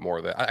see a little bit more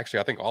of that. Actually,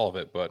 I think all of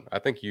it, but I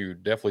think you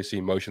definitely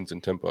see motions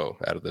and tempo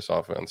out of this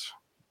offense.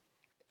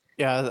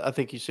 Yeah, I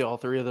think you see all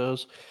three of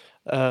those.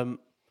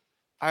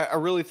 I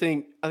really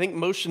think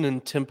motion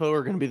and tempo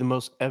are going to be the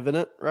most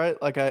evident, right?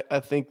 Like I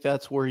think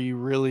that's where you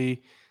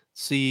really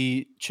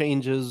see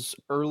changes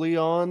early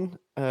on.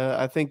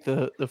 I think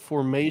the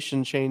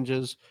formation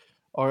changes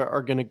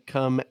are going to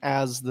come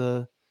as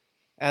the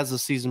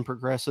season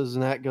progresses,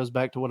 and that goes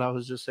back to what I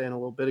was just saying a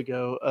little bit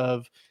ago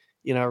of,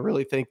 I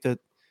really think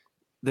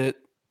that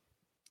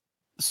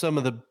some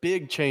of the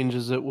big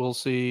changes that we'll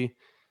see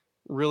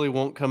really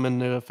won't come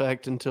into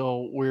effect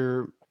until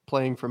we're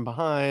playing from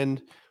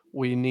behind.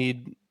 We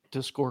need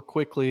to score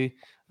quickly.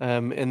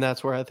 And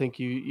that's where I think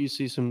you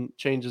see some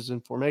changes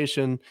in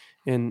formation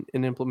in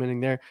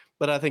implementing there.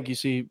 But I think you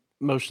see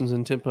motions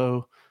and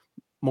tempo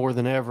more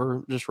than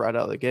ever just right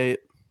out of the gate.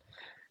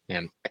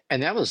 Yeah.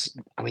 And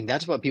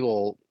that's what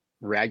people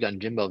ragged on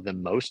Jimbo the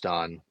most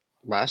on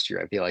last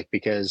year, I feel like,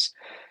 because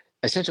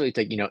essentially it's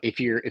like, if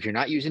you're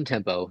not using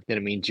tempo, then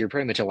it means you're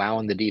pretty much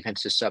allowing the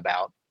defense to sub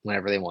out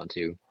whenever they want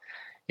to.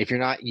 If you're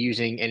not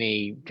using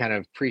any kind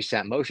of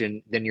preset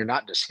motion, then you're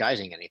not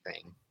disguising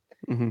anything.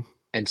 Mm-hmm.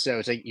 And so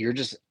it's like you're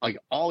just like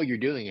all you're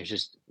doing is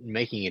just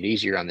making it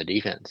easier on the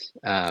defense.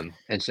 And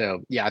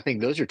so, yeah, I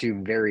think those are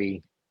two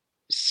very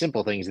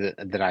simple things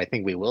that I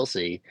think we will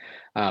see,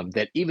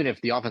 that even if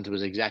the offense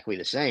was exactly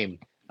the same,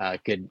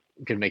 could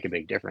make a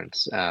big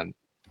difference.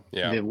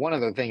 The one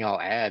other thing I'll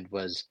add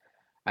was,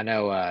 I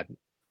know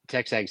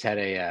TexAgs had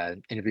a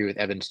interview with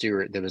Evan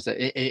Stewart. That was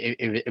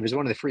it was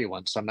one of the free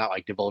ones, so I'm not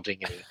like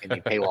divulging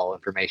any paywall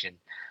information.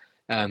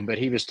 But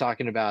he was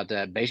talking about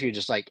basically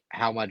just like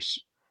how much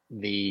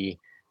the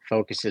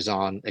focus is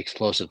on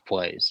explosive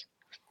plays,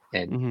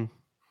 and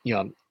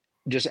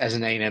just as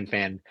an A&M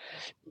fan,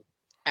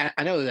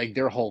 I know like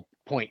their whole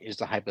point is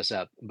to hype us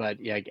up. But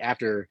yeah,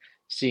 after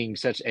seeing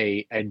such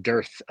a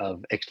dearth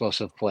of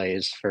explosive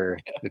plays for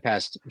the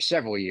past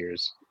several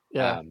years,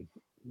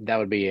 that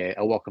would be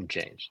a welcome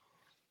change.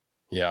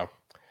 Yeah.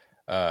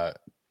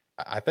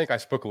 I think I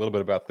spoke a little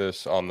bit about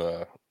this on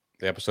the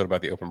episode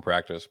about the open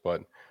practice,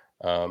 but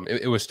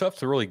it was tough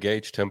to really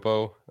gauge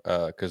tempo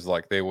because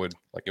like they would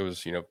like it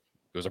was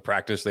a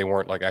practice. They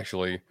weren't like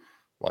actually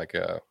like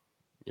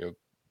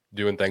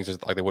doing things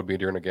like they would be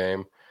during a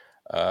game.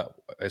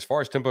 As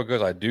far as tempo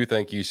goes, I do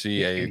think you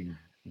see a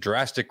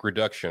drastic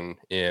reduction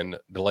in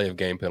delay of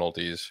game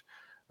penalties.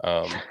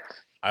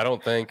 I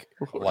don't think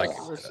like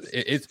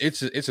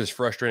it's as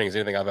frustrating as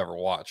anything I've ever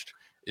watched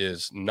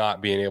is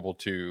not being able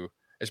to,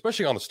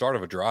 especially on the start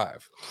of a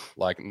drive,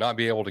 like not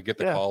be able to get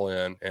the call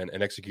in and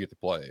execute the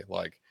play.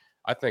 Like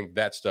I think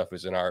that stuff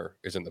is in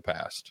the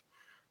past.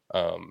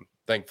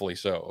 Thankfully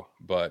so.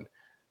 But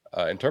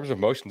in terms of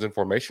motions and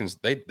formations,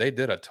 they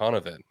did a ton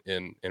of it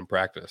in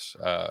practice.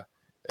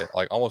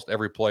 Like almost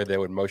every play they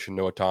would motion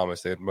Noah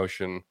Thomas, they would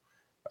motion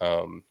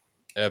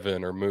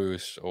Evan or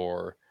Moose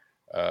or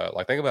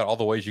like think about all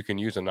the ways you can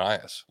use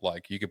Anias.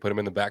 Like you could put him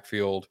in the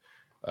backfield,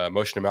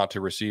 motion him out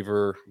to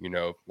receiver,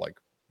 like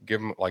give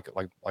him like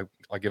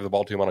give the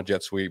ball to him on a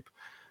jet sweep.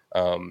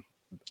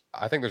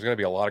 I think there's going to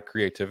be a lot of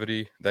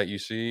creativity that you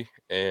see,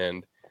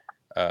 and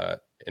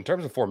in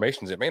terms of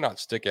formations, it may not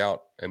stick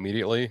out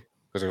immediately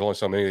because there's only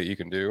so many that you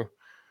can do.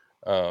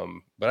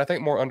 But I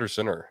think more under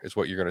center is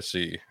what you're going to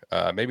see.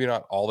 Maybe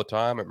not all the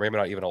time, or maybe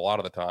not even a lot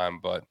of the time,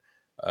 but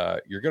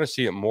you're going to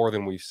see it more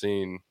than we've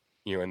seen,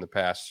 in the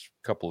past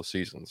couple of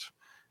seasons,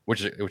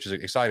 which is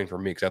exciting for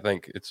me because I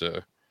think it's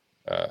a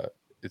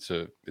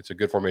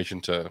good formation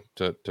to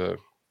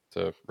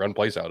run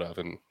plays out of,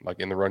 and like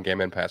in the run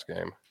game and pass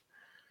game.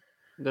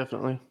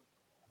 Definitely.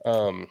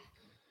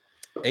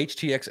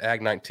 HTX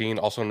Ag 19,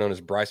 also known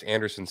as Bryce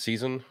Anderson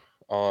Season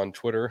on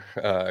Twitter.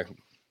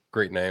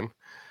 Great name.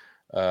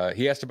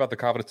 He asked about the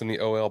confidence in the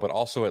OL, but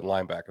also at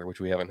linebacker, which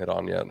we haven't hit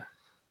on yet.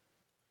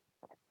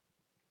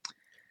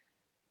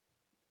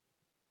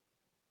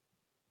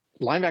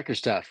 Linebacker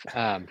stuff,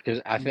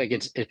 because I feel like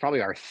it's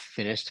probably our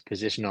thinnest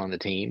position on the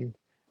team.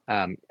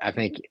 I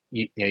think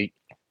Edgerrin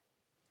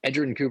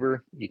and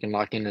Cooper, you can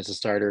lock in as a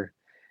starter.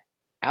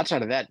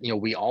 Outside of that,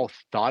 we all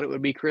thought it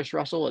would be Chris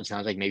Russell. It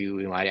sounds like maybe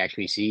we might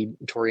actually see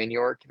Torian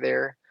York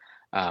there.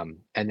 And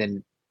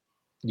then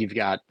you've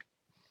got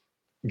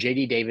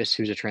J.D. Davis,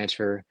 who's a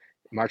transfer,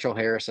 Marshall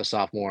Harris, a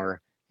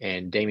sophomore,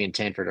 and Damian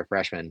Tanford, a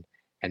freshman.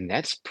 And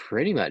that's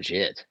pretty much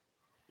it.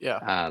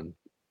 Yeah.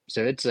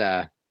 So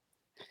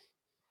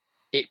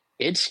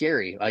it's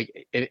scary.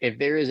 Like if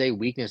there is a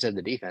weakness of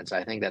the defense,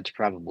 I think that's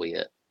probably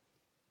it.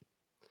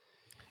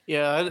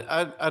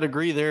 Yeah, I'd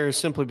agree there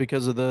simply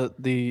because of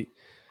the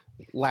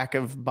lack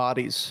of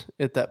bodies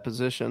at that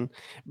position.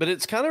 But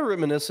it's kind of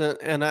reminiscent,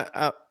 and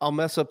I'll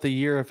mess up the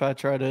year if I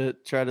try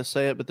to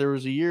say it, but there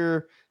was a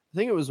year, I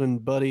think it was when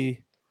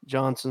Buddy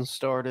Johnson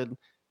started,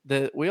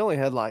 that we only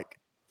had like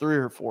 3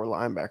 or 4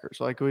 linebackers.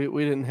 Like we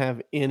didn't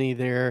have any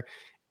there,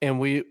 and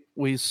we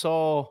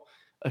saw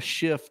a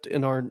shift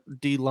in our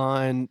D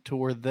line to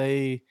where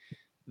they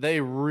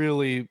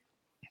really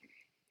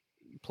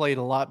played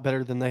a lot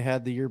better than they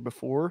had the year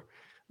before.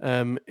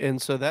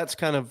 And so that's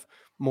kind of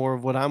more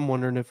of what I'm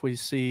wondering if we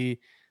see,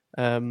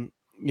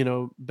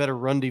 better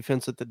run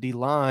defense at the D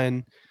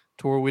line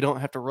to where we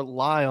don't have to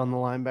rely on the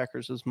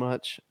linebackers as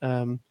much.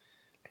 And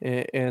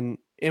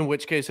in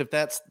which case,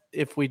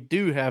 if we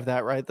do have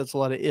that, right, that's a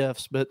lot of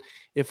ifs, but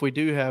if we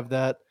do have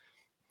that,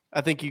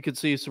 I think you could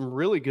see some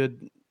really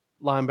good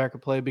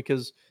linebacker play,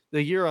 because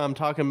the year I'm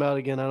talking about,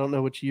 again, I don't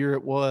know which year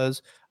it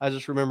was. I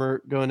just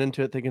remember going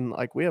into it thinking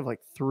like we have like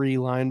 3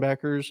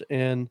 linebackers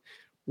and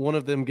one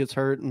of them gets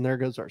hurt and there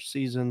goes our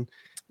season.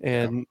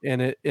 And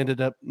it ended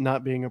up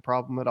not being a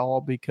problem at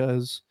all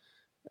because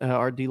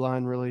our D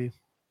line really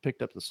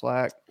picked up the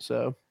slack.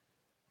 So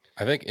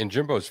I think in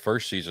Jimbo's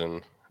first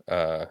season,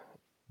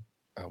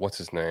 what's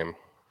his name?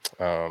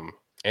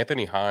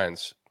 Anthony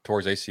Hines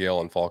tore his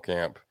ACL in fall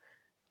camp,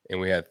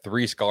 and we had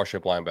 3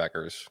 scholarship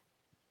linebackers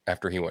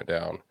after he went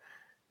down.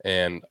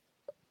 And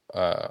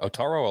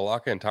Otaro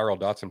Alaka and Tyrell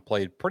Dotson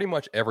played pretty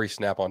much every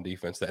snap on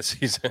defense that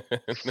season.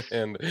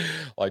 And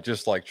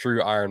just like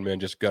true Iron Men,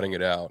 just gutting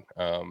it out.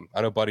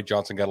 I know Buddy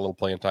Johnson got a little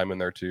playing time in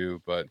there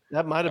too, but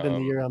that might have been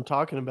the year I'm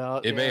talking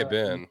about. It may have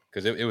been,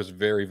 because it was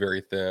very,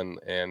 very thin.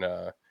 And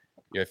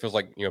it feels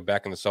like,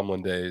 back in the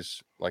Sumlin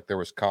days, like there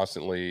was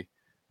constantly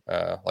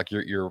like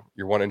you're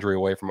one injury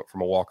away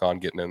from a walk-on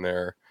getting in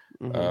there.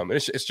 Mm-hmm.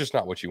 It's just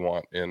not what you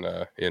want in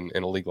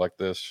a league like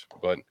this.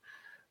 But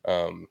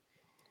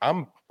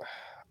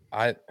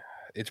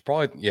it's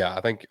probably,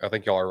 I think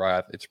y'all are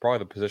right. It's probably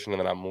the position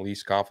that I'm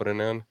least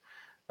confident in.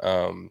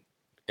 And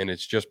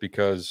it's just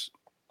because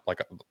like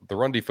the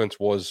run defense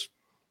was,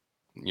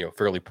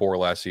 fairly poor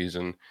last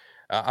season.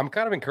 I'm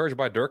kind of encouraged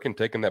by Durkin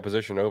taking that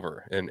position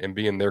over and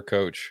being their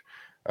coach,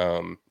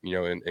 and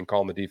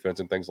calling the defense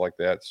and things like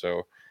that.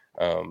 So,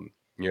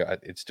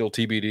 it's still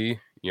TBD.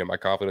 My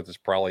confidence is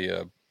probably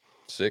a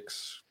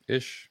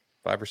 6-ish,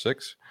 5 or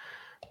 6.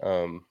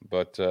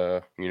 But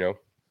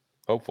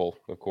hopeful,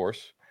 of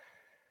course.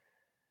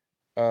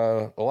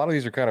 A lot of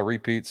these are kind of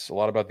repeats. A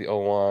lot about the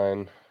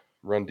O-line,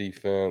 run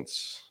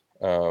defense.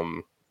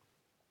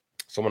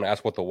 Someone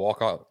asked what the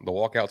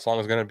walkout song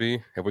is going to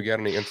be. Have we got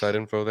any inside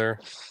info there?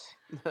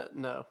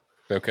 No.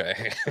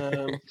 Okay.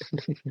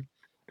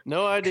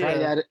 No idea. Try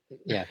that.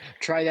 Yeah,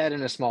 try that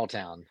in a small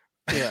town.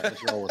 Yeah,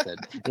 let's roll with it.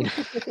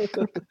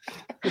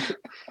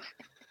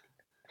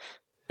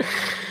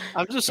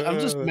 I'm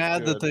just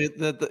mad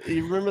that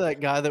you remember that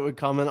guy that would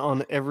comment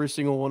on every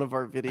single one of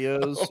our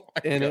videos,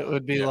 and God, it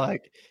would be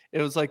like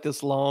it was like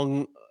this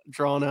long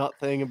drawn out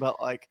thing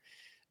about like,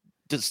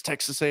 does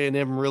Texas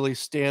A&M really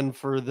stand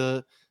for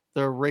the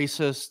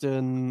racist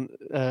and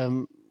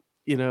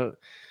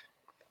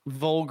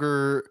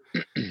vulgar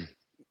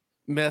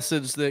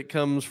message that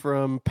comes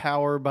from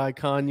Power by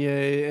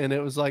Kanye? And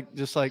it was like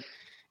just like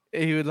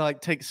he would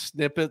like take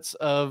snippets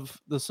of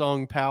the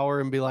song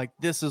Power and be like,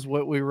 this is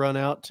what we run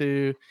out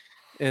to,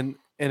 and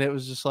it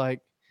was just like,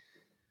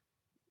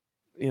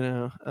 I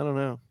don't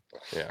know.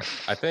 Yeah,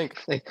 I think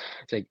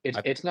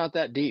it's not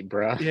that deep,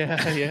 bro.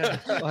 Yeah.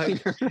 Like,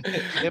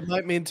 it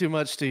might mean too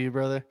much to you,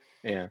 brother.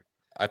 Yeah.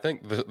 I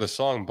think the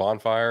song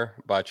Bonfire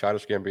by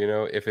Childish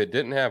Gambino, if it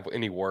didn't have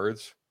any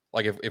words,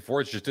 like if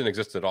words just didn't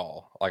exist at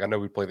all, like I know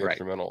we play the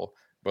instrumental,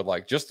 but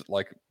like just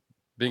like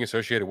being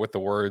associated with the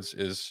words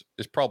is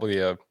probably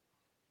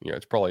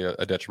it's probably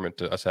a detriment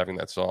to us having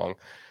that song.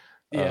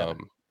 Yeah.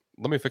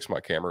 Let me fix my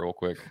camera real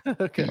quick.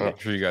 Okay. I'm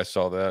sure you guys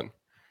saw that.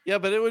 Yeah,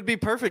 but it would be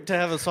perfect to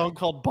have a song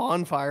called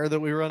Bonfire that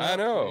we run. I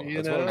know.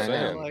 That's what I'm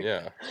saying. Like,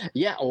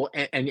 yeah. Well,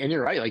 and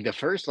you're right. Like the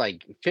first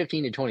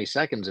 15 to 20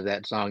 seconds of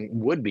that song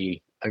would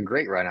be a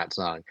great run out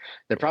song.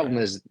 The problem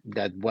is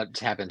that what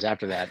happens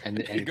after that, and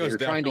it goes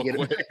down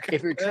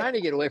if you're trying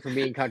to get away from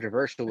being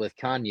controversial with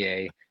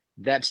Kanye,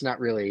 that's not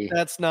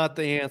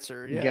the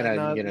answer.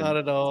 Yeah, not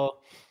at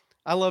all.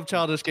 I love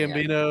Childish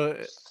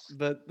Gambino,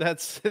 but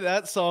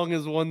that song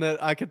is one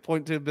that I could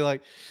point to and be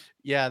like,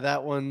 yeah,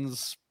 that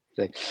one's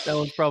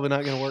probably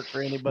not going to work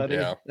for anybody.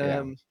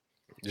 Yeah.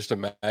 Just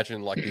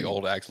imagine like the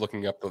old acts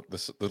looking up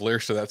the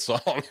lyrics to that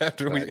song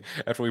after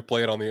we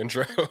play it on the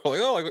intro.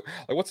 like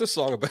what's this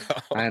song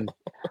about?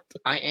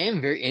 I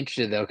am very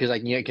interested though,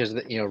 because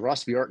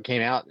Ross Bjork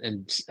came out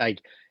and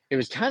like it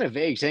was kind of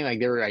vague, saying like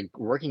they were like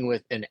working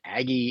with an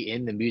Aggie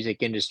in the music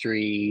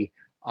industry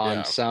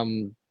on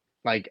some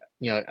like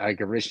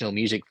original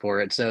music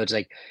for it. So it's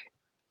like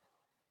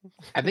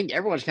I think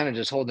everyone's kind of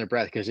just holding their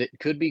breath because it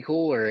could be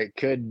cool or it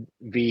could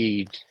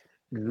be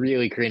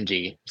really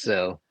cringy.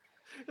 So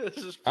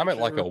I'm at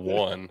like a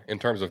 1 in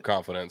terms of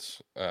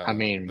confidence. I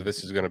mean,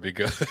 this is going to be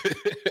good.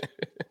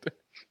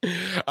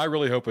 I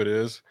really hope it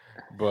is,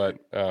 but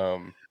I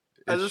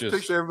just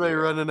picture everybody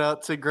running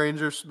out to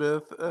Granger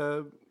Smith.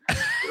 I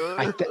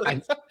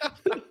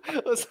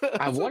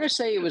want to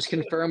say it was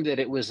confirmed that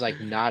it was like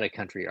not a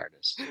country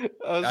artist.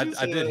 I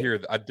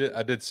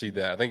did see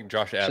that. I think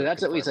Josh Adams. So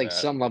that's at least like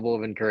some level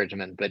of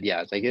encouragement, but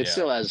yeah, it's like it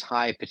still has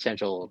high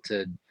potential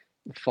to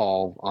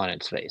fall on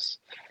its face.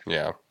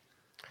 Yeah.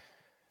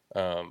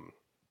 Yeah.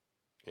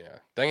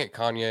 Dang it,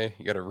 Kanye!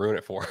 You got to ruin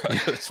it for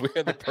us. We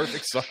had the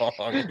perfect song.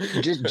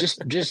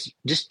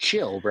 just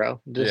chill,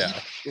 bro. Just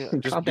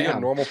be a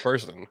normal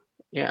person.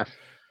 Yeah.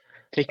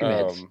 Take your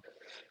meds.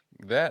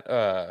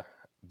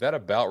 That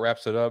about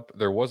wraps it up.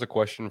 There was a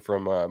question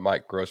from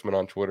Mike Grossman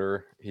on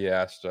Twitter. He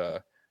asked,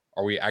 "Are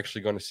we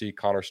actually going to see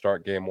Connor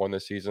start game 1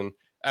 this season?"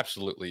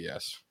 Absolutely,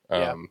 yes.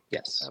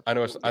 Yes. I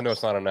know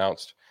it's not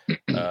announced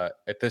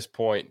at this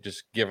point.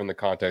 Just given the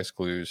context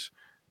clues,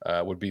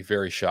 would be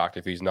very shocked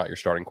if he's not your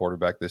starting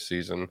quarterback this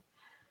season.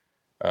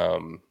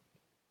 Love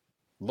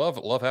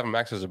having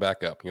Max as a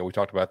backup. We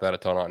talked about that a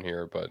ton on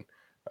here, but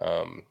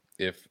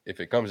if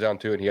it comes down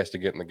to it, he has to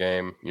get in the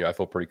game. I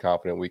feel pretty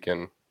confident we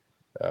can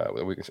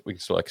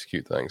still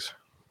execute things.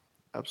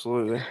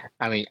 Absolutely.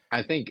 I mean,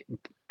 I think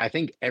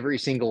every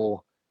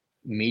single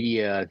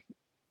media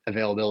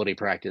availability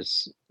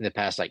practice in the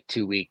past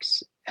 2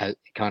 weeks,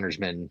 Connor's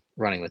been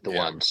running with the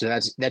one. So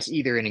that's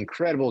either an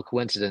incredible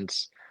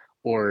coincidence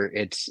or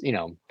it's I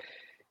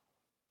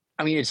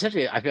mean,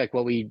 essentially, I feel like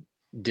what we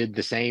did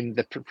the same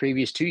the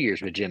previous 2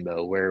 years with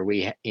Jimbo, where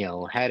we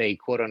had a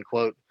quote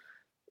unquote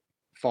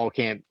fall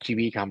camp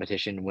QB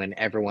competition when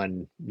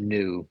everyone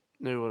knew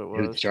what it was,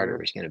 who the starter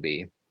was going to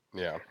be.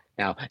 Yeah.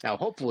 Now,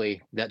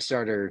 hopefully that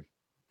starter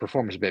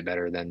performs a bit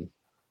better than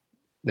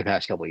the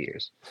past couple of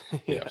years.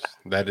 Yes,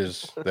 that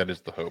is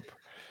the hope.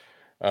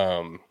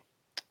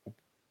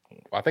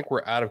 I think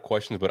we're out of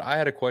questions, but I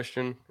had a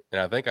question,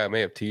 and I think I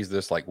may have teased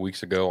this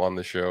weeks ago on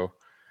the show.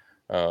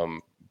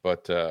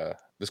 But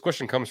this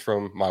question comes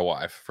from my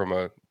wife from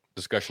a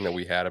discussion that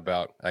we had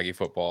about Aggie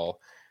football,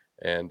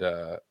 and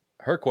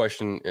her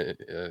question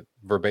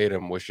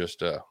verbatim was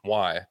just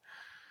why.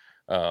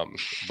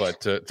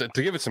 But to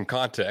give it some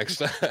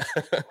context,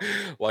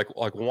 like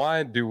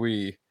why do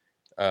we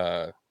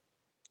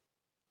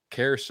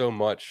care so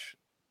much?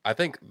 I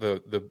think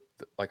the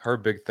her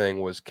big thing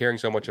was caring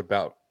so much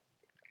about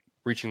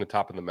reaching the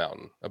top of the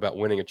mountain, about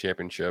winning a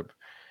championship,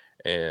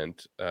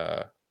 and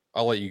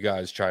I'll let you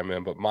guys chime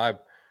in, but my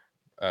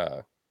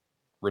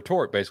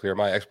retort basically, or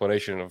my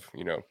explanation of,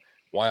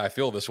 why I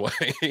feel this way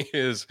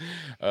is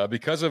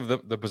because of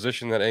the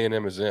position that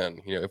A&M is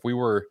in.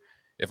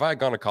 If I had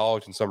gone to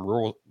college in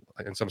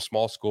some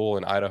small school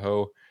in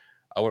Idaho,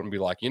 I wouldn't be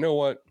like, you know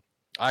what,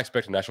 I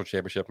expect a national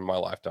championship in my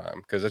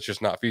lifetime, because it's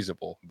just not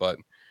feasible. But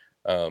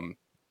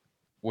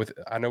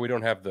I know we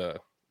don't have the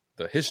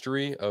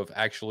history of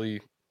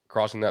actually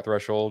crossing that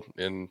threshold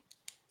in,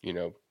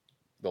 the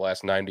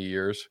last 90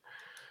 years.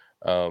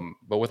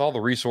 But with all the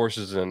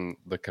resources and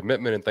the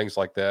commitment and things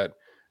like that,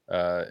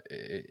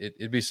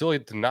 it'd be silly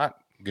to not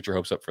get your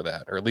hopes up for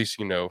that, or at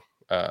least,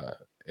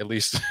 at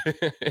least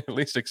at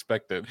least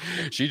expect it.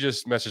 She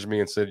just messaged me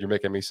and said, "You're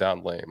making me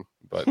sound lame,"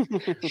 but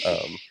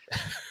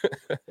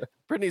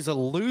Brittany's a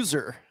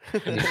loser.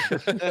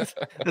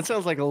 That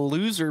sounds like a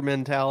loser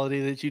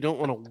mentality that you don't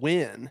want to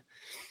win.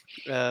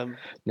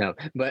 No,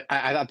 but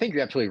I think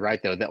you're absolutely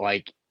right, though, that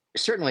like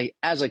certainly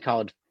as a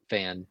college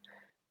fan,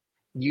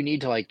 you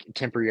need to like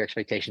temper your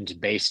expectations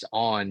based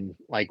on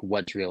like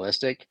what's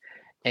realistic.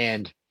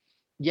 And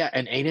yeah,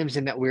 and A&M's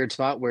in that weird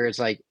spot where it's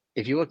like,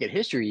 if you look at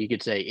history, you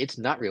could say it's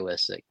not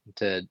realistic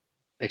to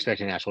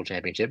expect a national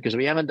championship because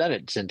we haven't done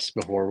it since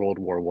before World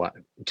War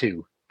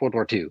II,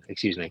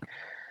 excuse me.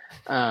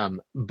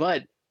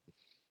 But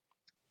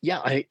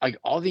yeah, like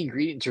all the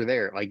ingredients are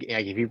there. Like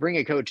if you bring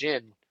a coach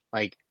in,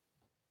 like,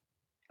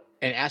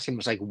 and ask him,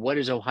 it's like, what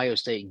is Ohio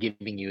State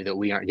giving you that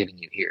we aren't giving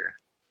you here?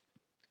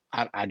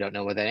 I don't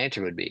know what that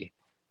answer would be.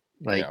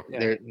 Like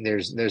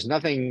there's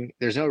nothing,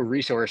 there's no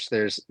resource.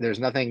 There's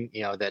nothing,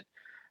 that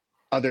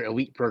other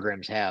elite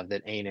programs have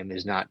that A&M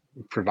is not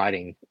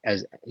providing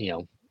as,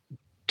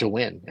 to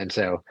win. And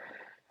so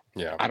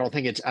I don't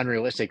think it's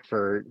unrealistic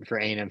for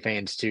A&M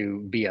fans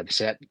to be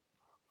upset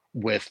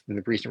with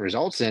the recent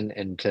results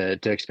and to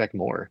expect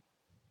more.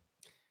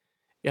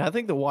 Yeah. I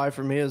think the why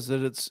for me is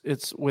that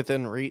it's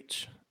within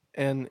reach.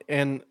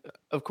 And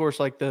of course,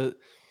 like at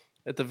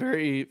the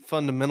very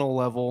fundamental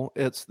level,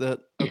 it's that,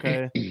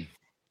 okay,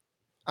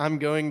 I'm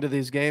going to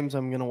these games.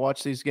 I'm going to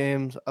watch these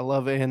games. I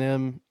love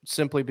A&M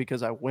simply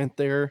because I went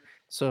there.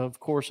 So of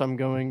course I'm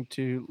going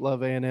to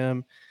love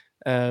A&M.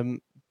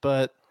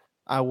 But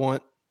I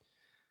want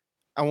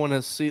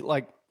to see,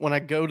 like, when I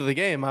go to the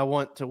game, I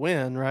want to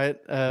win. Right.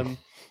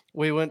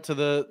 We went to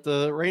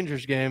the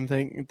Rangers game,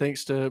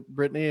 thanks to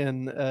Brittany,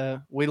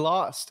 and we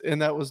lost,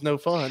 and that was no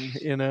fun,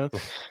 and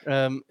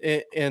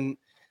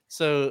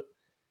so,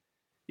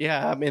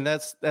 yeah, I mean,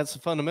 that's a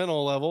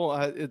fundamental level.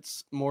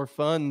 It's more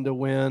fun to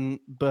win,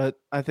 but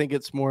I think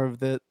it's more of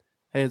that,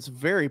 hey, it's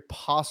very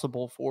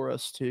possible for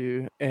us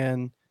to,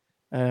 and,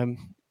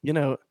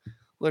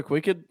 look,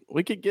 we could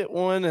get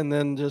one and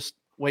then just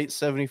wait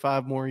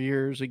 75 more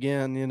years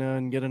again,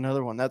 and get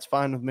another one. That's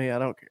fine with me. I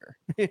don't care.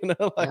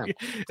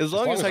 As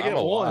long as I get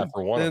one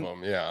for one then, of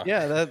them. Yeah.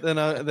 Yeah.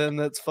 Then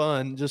that's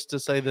fun, just to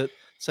say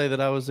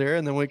that I was there,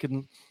 and then we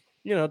can,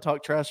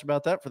 talk trash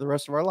about that for the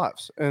rest of our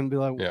lives and be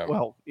like,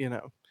 well,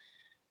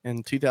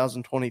 in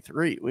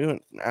 2023, we went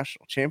to the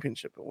national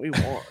championship and we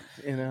won,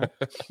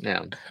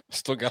 Yeah.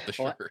 Still got the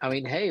shirt. Well, I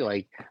mean,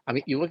 hey,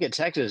 you look at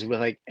Texas with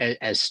like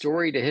as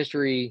storied a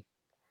history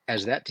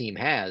as that team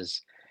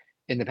has.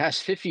 In the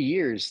past 50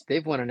 years,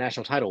 they've won a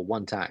national title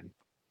one time.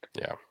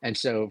 Yeah. And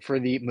so for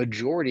the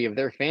majority of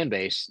their fan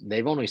base,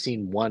 they've only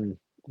seen one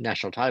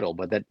national title,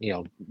 but that,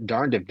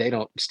 darned if they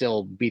don't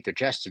still beat their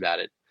chests about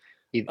it.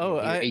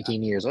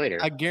 18 years later.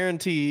 I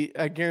guarantee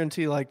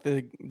like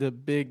the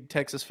big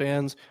Texas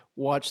fans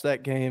watch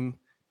that game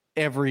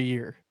every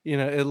year,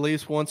 at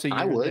least once a year.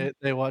 I would.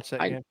 They watch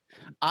that game.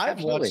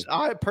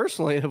 I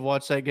personally have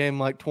watched that game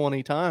like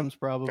 20 times,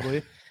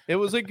 probably. It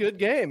was a good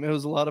game. It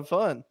was a lot of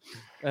fun.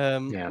 A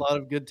lot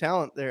of good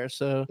talent there.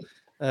 So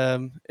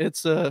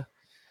it's I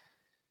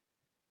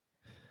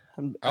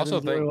also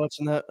think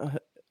watching that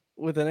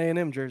with an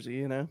A&M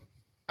jersey,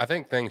 I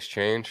think things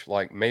change.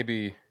 Like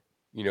maybe,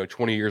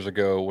 20 years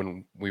ago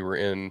when we were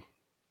in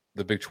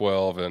the Big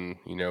 12 and,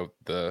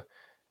 the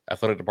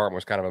athletic department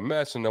was kind of a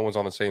mess and no one's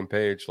on the same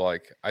page.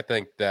 Like, I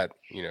think that,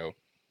 it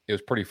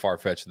was pretty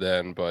far-fetched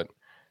then, but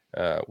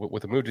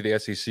with the move to the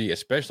SEC,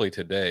 especially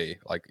today,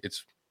 like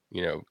it's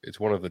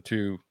one of the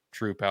two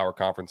true power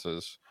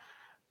conferences.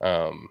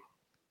 Like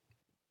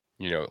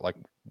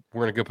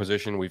we're in a good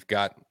position. We've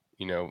got,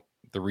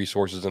 the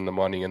resources and the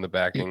money and the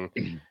backing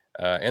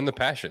and the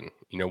passion.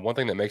 One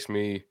thing that makes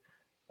me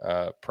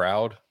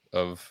proud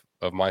of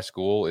my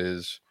school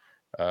is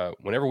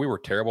whenever we were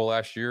terrible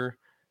last year,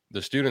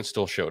 the students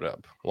still showed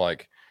up.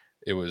 Like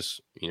it was,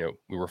 we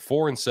were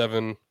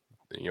 4-7,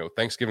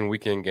 Thanksgiving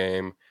weekend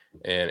game,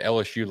 and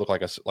LSU looked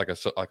like a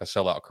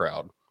sellout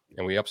crowd,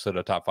 and we upset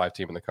a top 5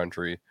 team in the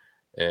country,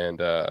 and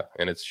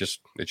it's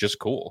just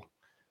cool.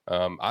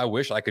 I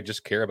wish I could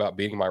just care about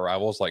beating my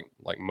rivals, like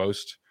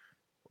most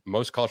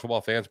college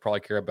football fans probably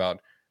care about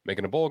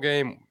making a bowl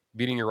game,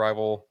 beating your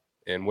rival,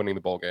 and winning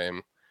the bowl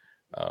game.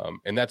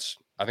 And I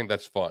think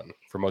that's fun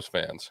for most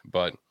fans,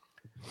 but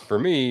for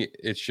me,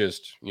 it's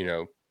just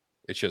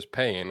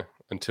pain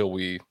until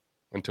we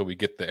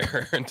get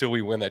there, until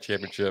we win that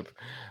championship,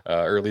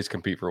 or at least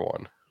compete for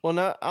one. Well,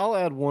 now I'll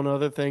add one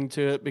other thing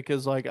to it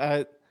because like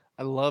I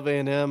love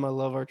A&M. I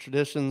love our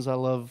traditions. I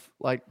love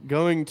like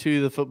going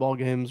to the football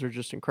games are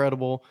just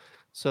incredible.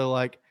 So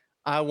like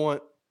I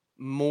want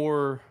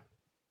more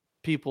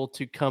people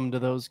to come to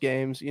those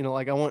games. You know,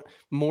 like I want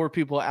more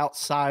people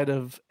outside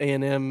of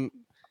A&M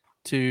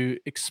to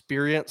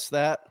experience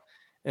that.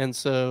 And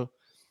so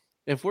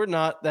if we're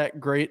not that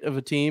great of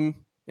a team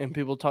and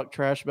people talk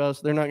trash about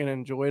us, they're not going to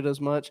enjoy it as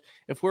much.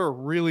 If we're a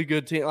really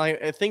good team,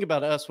 like I think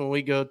about us when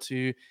we go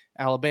to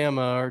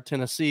Alabama or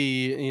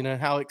Tennessee, you know,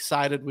 how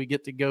excited we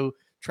get to go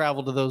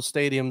travel to those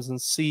stadiums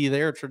and see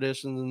their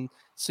traditions and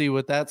see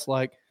what that's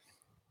like.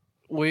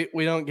 We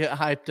don't get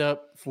hyped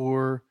up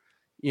for,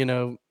 you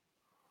know,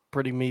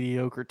 pretty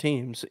mediocre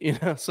teams, you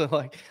know? So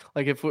like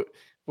if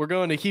we're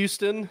going to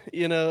Houston,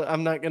 you know,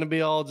 I'm not going to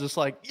be all just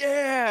like,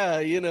 yeah,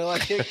 you know, I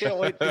can't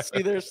wait to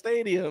see their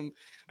stadium,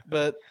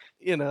 but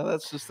you know,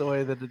 that's just the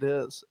way that it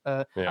is.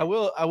 Yeah. I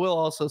will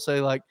also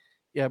say like,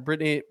 yeah,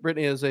 Brittany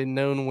is a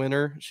known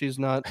winner. She's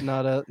not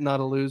a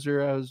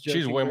loser. I was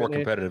joking. She's way more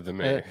competitive than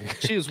me.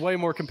 She is way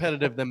more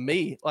competitive than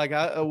me. Like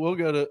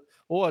we'll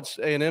watch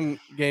A&M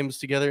games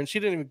together, and she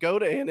didn't even go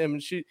to A&M,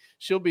 and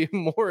she'll be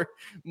more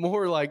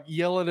like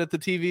yelling at the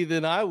TV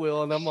than I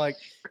will, and I'm like,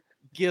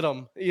 get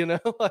them, you know.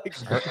 Like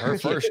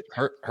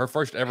her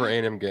first ever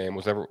A&M game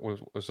was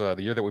the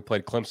year that we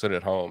played Clemson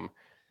at home,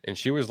 and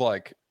she was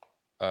like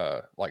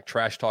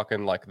trash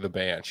talking like the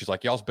band. She's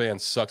like, y'all's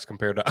band sucks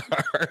compared to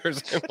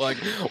ours, and like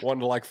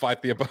wanted to like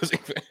fight the opposing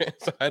fans.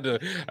 So I had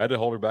to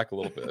hold her back a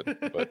little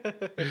bit,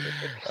 but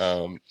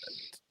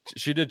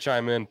she did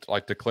chime in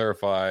like to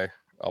clarify.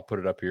 I'll put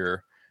it up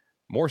here.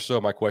 More so,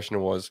 my question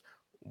was,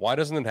 why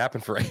doesn't it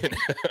happen for A&M?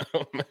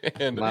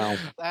 And wow.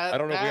 I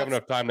don't know if we have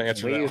enough time to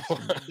answer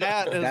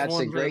that. That's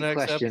a great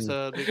question.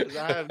 Episode because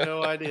I have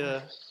no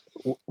idea.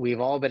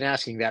 We've all been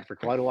asking that for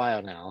quite a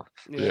while now.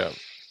 Yeah.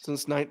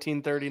 Since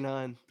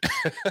 1939.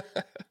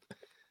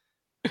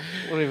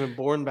 Wasn't even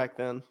born back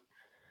then.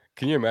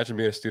 Can you imagine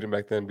being a student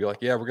back then and be like,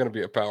 yeah, we're going to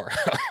be a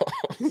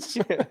powerhouse.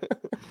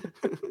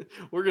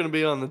 We're going to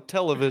be on the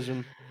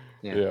television.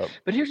 Yeah.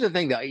 But here's the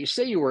thing, though. You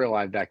say you were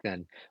alive back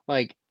then.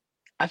 Like,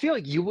 I feel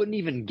like you wouldn't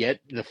even get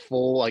the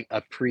full like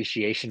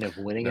appreciation of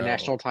winning a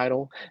national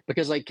title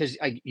because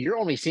you're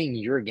only seeing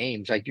your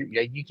games. Like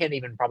you can't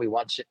even probably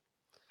watch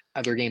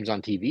other games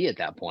on TV at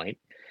that point.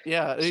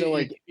 Yeah, so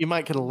you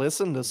might could have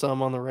listened to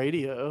some on the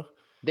radio.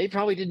 They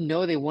probably didn't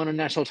know they won a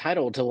national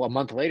title until a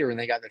month later when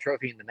they got the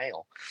trophy in the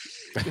mail.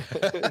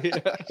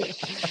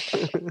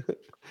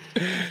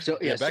 So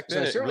back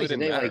then it really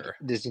didn't matter. Like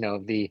this, you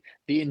know, the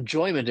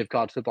enjoyment of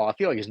college football, I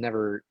feel like has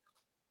never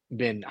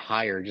been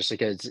higher, just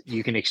because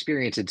you can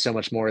experience it so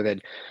much more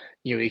that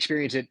you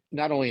experience it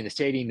not only in the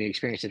stadium, you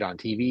experience it on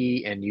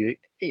TV, and you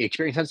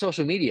experience on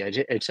social media.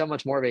 It's so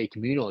much more of a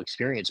communal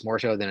experience, more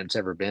so than it's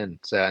ever been.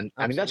 So,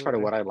 I mean, that's part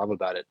of what I love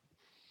about it.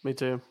 Me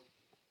too.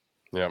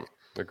 Yeah,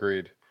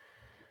 agreed.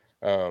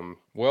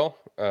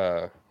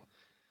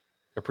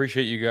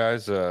 Appreciate you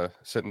guys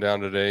sitting down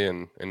today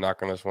and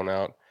knocking this one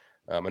out.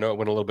 I know it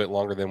went a little bit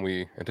longer than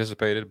we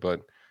anticipated, but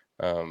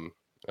I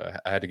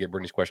had to get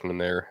Brittany's question in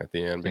there at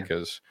the end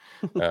because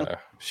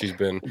she's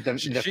been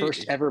the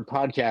first ever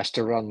podcast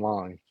to run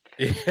long.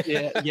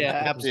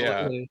 Yeah,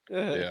 absolutely.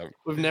 Yeah.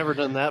 We've never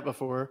done that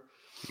before.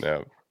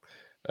 No.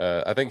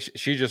 I think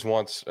she just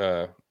wants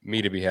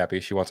me to be happy.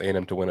 She wants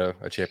A&M to win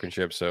a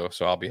championship, so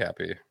I'll be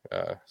happy.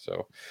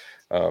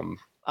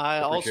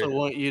 I also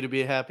want you to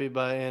be happy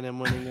by A&M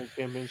winning the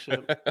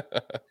championship.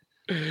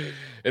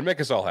 It'd make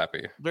us all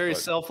happy. Very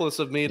selfless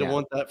of me to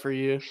want that for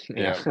you.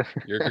 Yeah,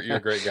 you're a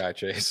great guy,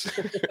 Chase.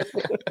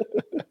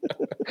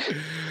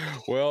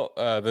 Well,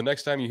 the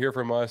next time you hear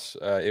from us,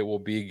 it will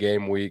be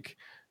game week.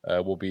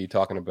 We'll be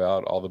talking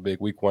about all the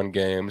big week 1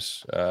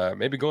 games,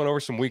 maybe going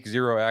over some week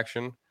 0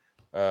 action.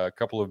 A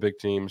couple of big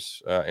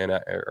teams are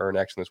in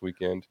action this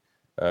weekend.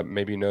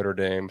 Maybe Notre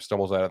Dame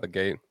stumbles out of the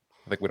gate.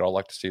 I think we'd all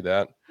like to see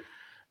that.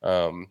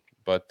 Robert,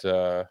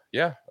 I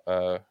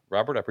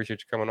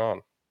appreciate you coming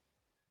on.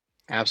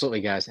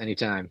 Absolutely, guys.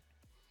 Anytime.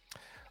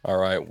 All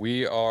right.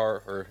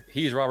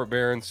 He's Robert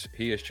Behrens.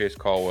 He is Chase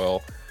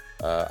Caldwell.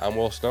 I'm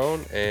Will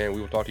Stone, and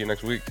we will talk to you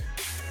next week.